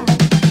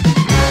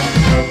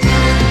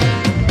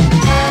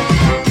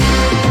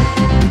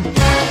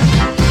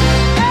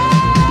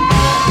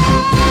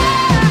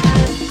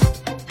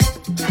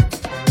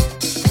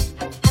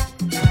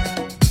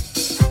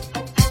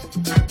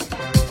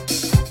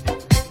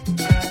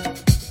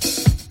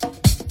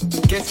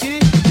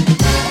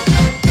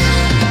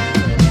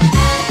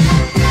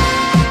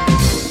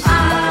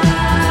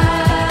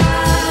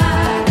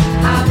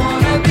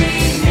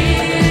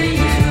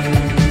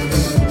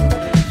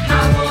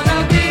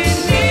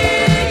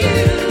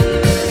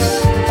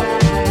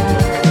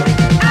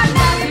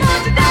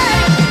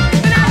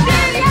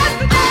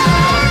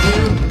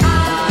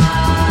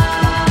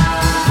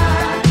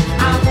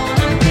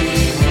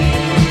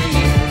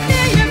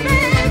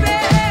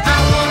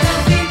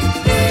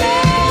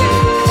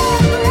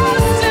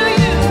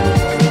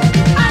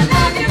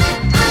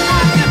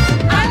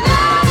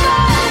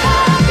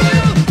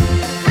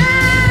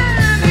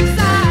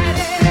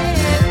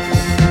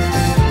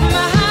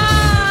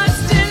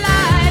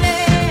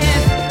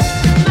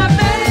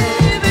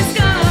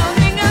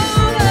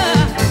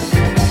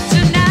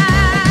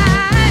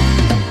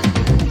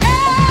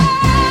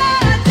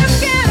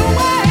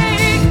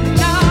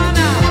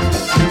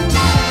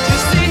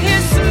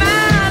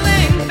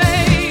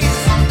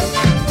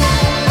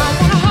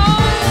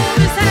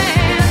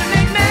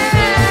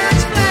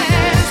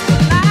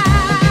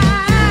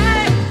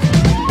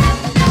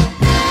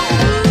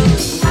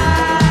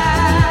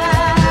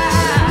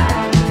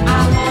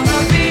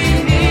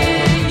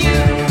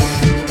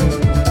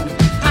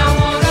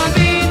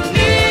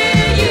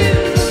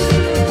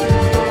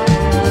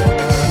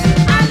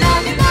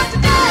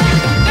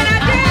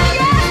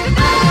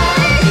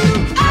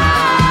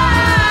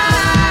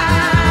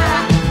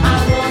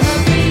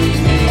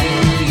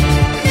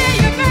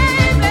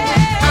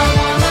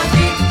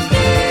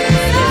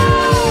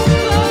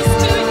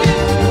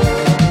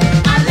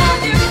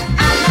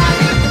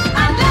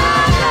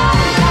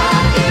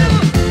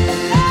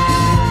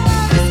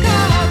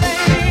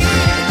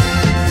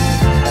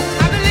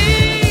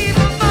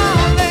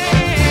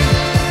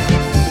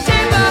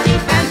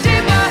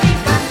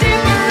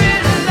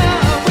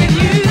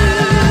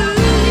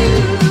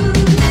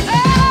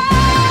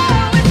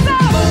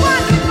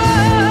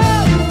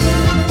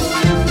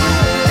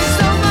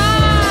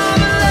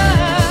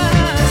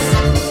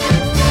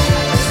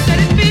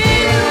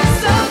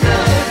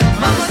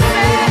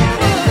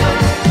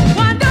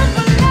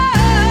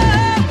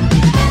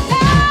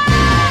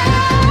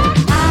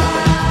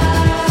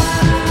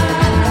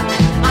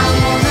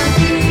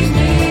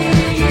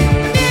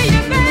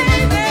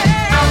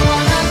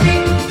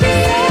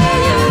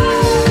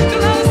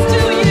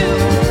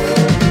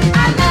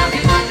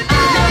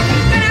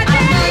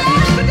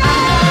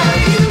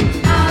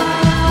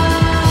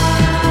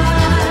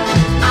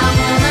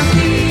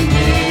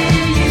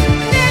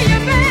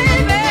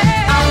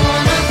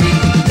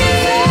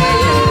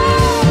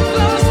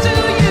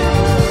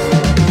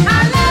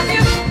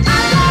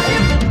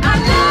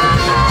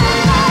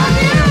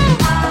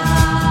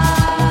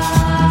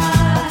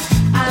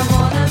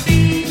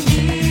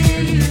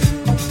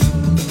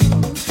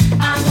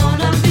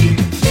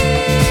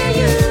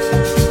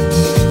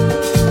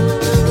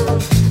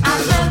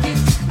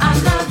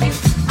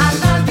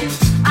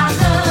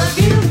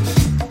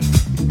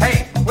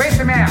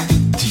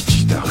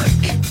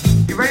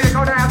 You ready to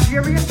go to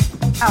Algeria?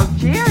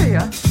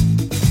 Algeria?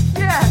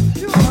 Yeah,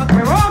 sure.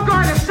 We're all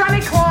going to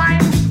sunny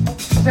climes.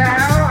 So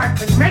I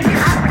can make it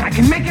happen. I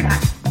can make it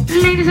happen.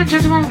 Ladies and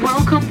gentlemen,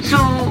 welcome to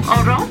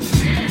Oran.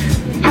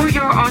 For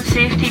your own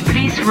safety,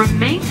 please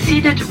remain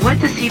seated with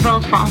the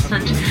seatbelt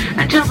fastened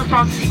until the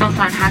fasten seatbelt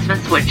sign has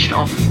been switched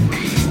off.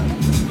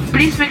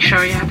 Please make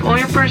sure you have all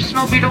your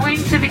personal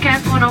belongings if you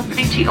can when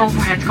opening the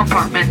overhead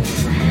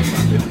compartments.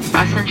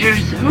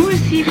 Passengers who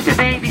receive the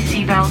baby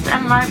seatbelt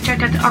and life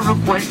jacket are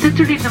requested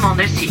to leave them on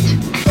their seat.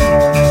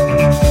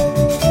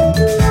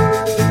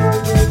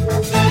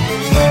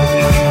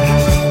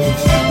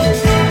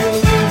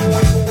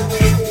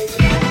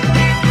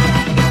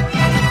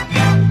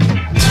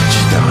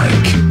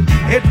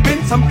 It's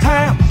been some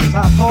time since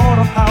I thought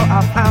of how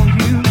I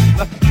found you.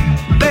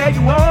 There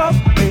you are,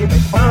 baby,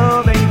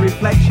 loving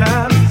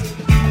reflections.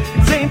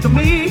 It seemed to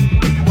me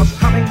it was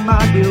coming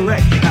my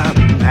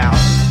direction. Now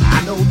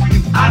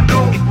I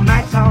know it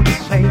might sound the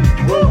same,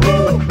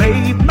 but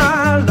babe,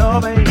 my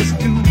loving is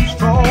too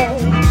strong.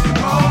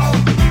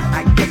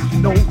 I guess you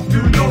know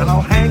that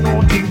I'll hang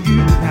on to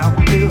you now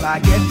till I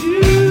get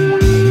you.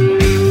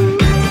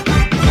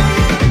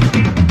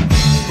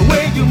 The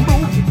way you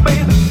move,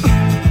 baby,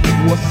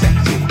 was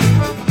sexy.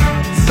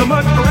 So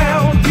much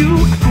around you,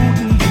 I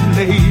couldn't be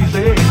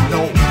lazy.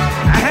 No,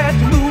 I had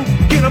to move,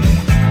 get up,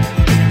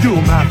 do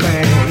my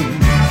thing.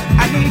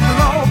 I need your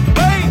love,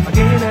 babe,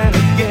 again and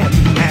again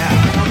now.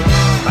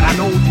 But I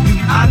know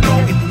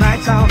it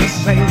might sound the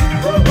same,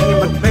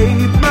 but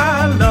babe,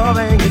 my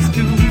loving is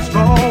too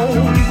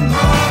strong.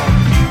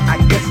 I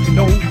guess you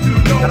know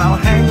that I'll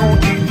hang on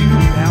to you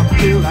now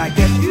till I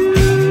get you.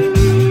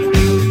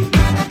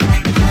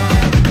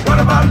 What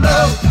about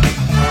love?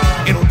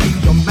 It'll be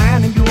your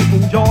man and you'll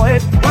enjoy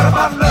it. What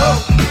about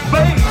love?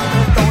 Baby,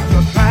 don't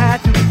you try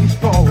to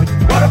destroy it.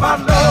 What about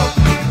love?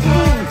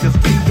 Just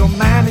be your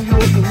man and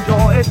you'll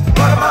enjoy it.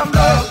 What about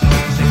love?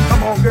 Say,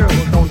 come on, girl,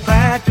 don't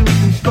try to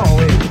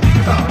destroy it.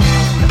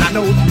 And I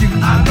know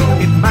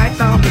it might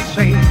sound the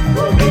same,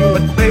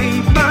 but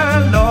babe, my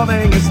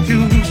loving is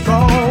too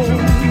strong.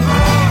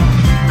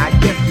 I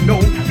guess you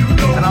know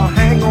that I'll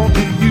hang on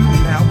to you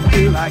now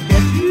till I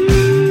get you.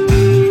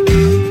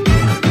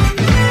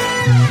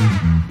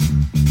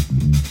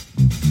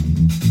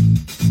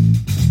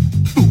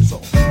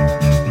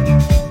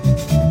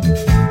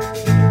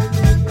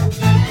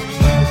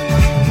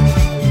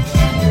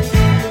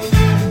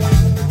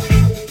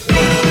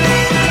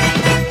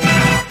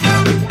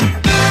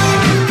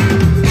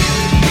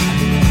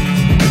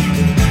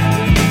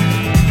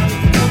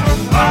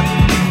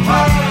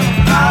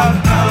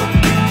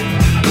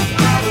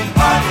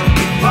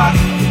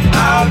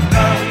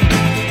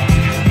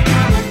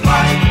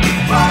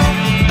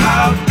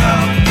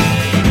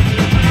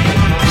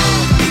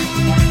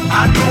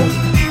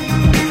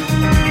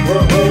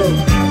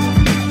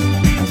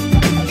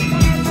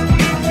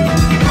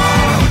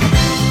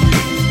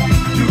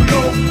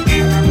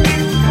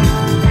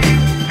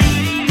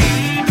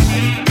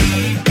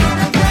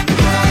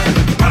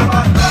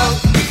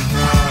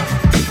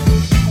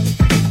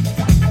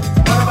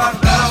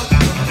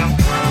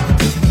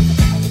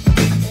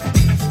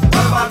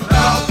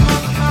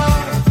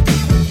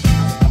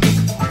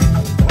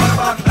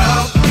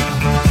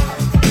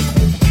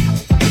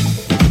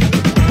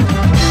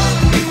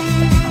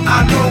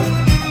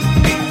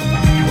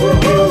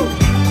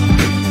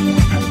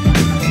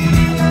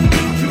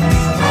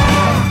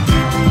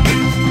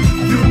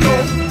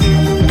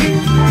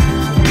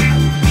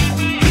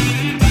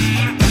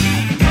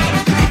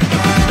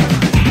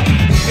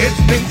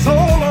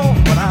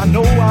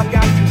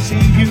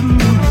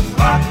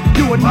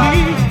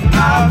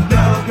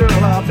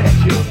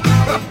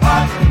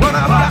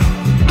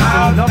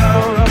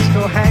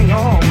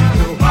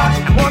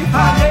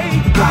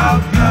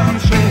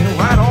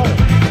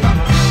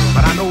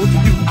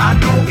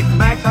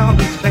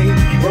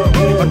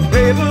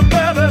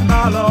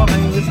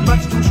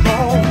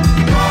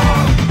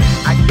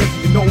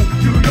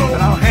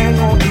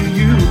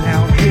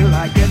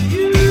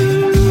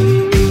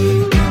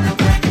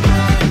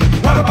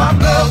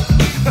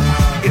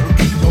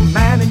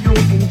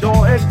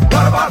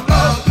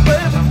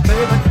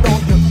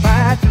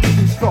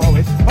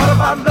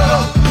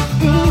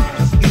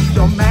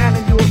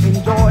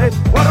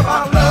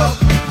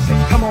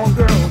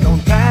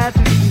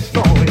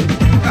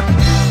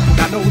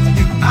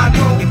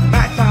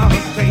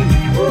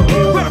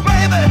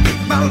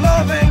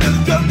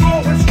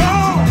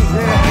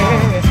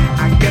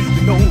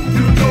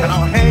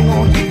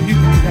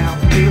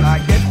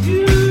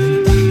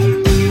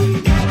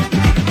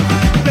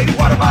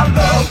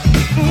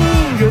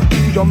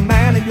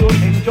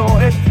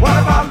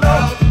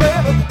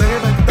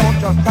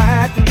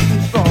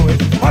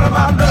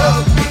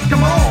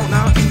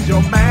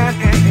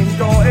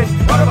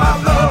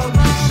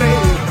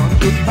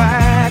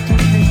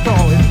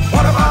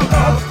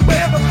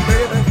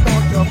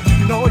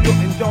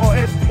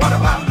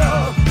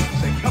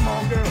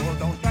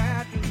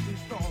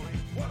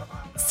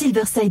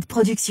 Silverside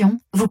Productions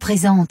vous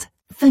présente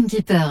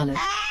Funky Pearl.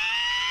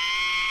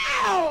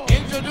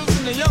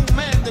 Introducing the young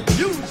man that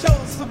you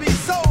chose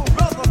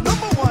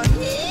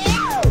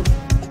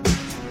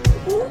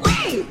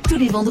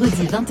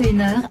vendredis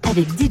 21h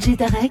avec DJ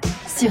Tarek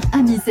sur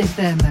Amis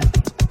FM.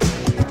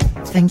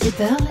 Funky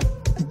Pearl,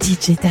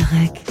 DJ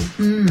Tarek.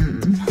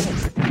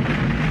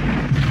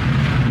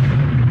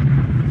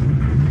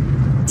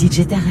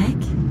 DJ Tarek,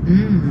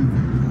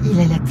 il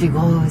a la plus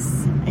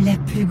grosse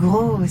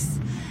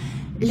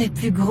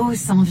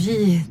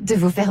envie de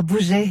vous faire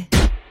bouger.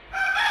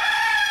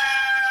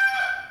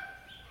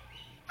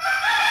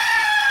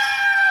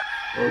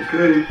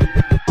 Okay.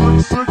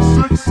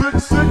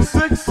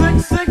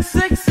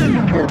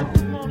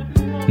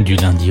 Du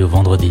lundi au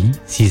vendredi,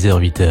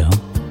 6h-8h,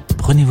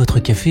 prenez votre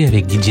café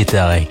avec DJ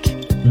Tarek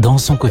dans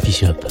son coffee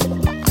shop.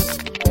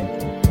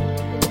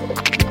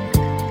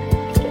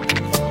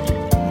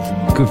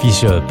 Coffee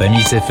Shop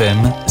Amis FM,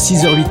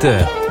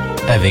 6h-8h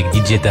avec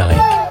DJ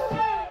Tarek.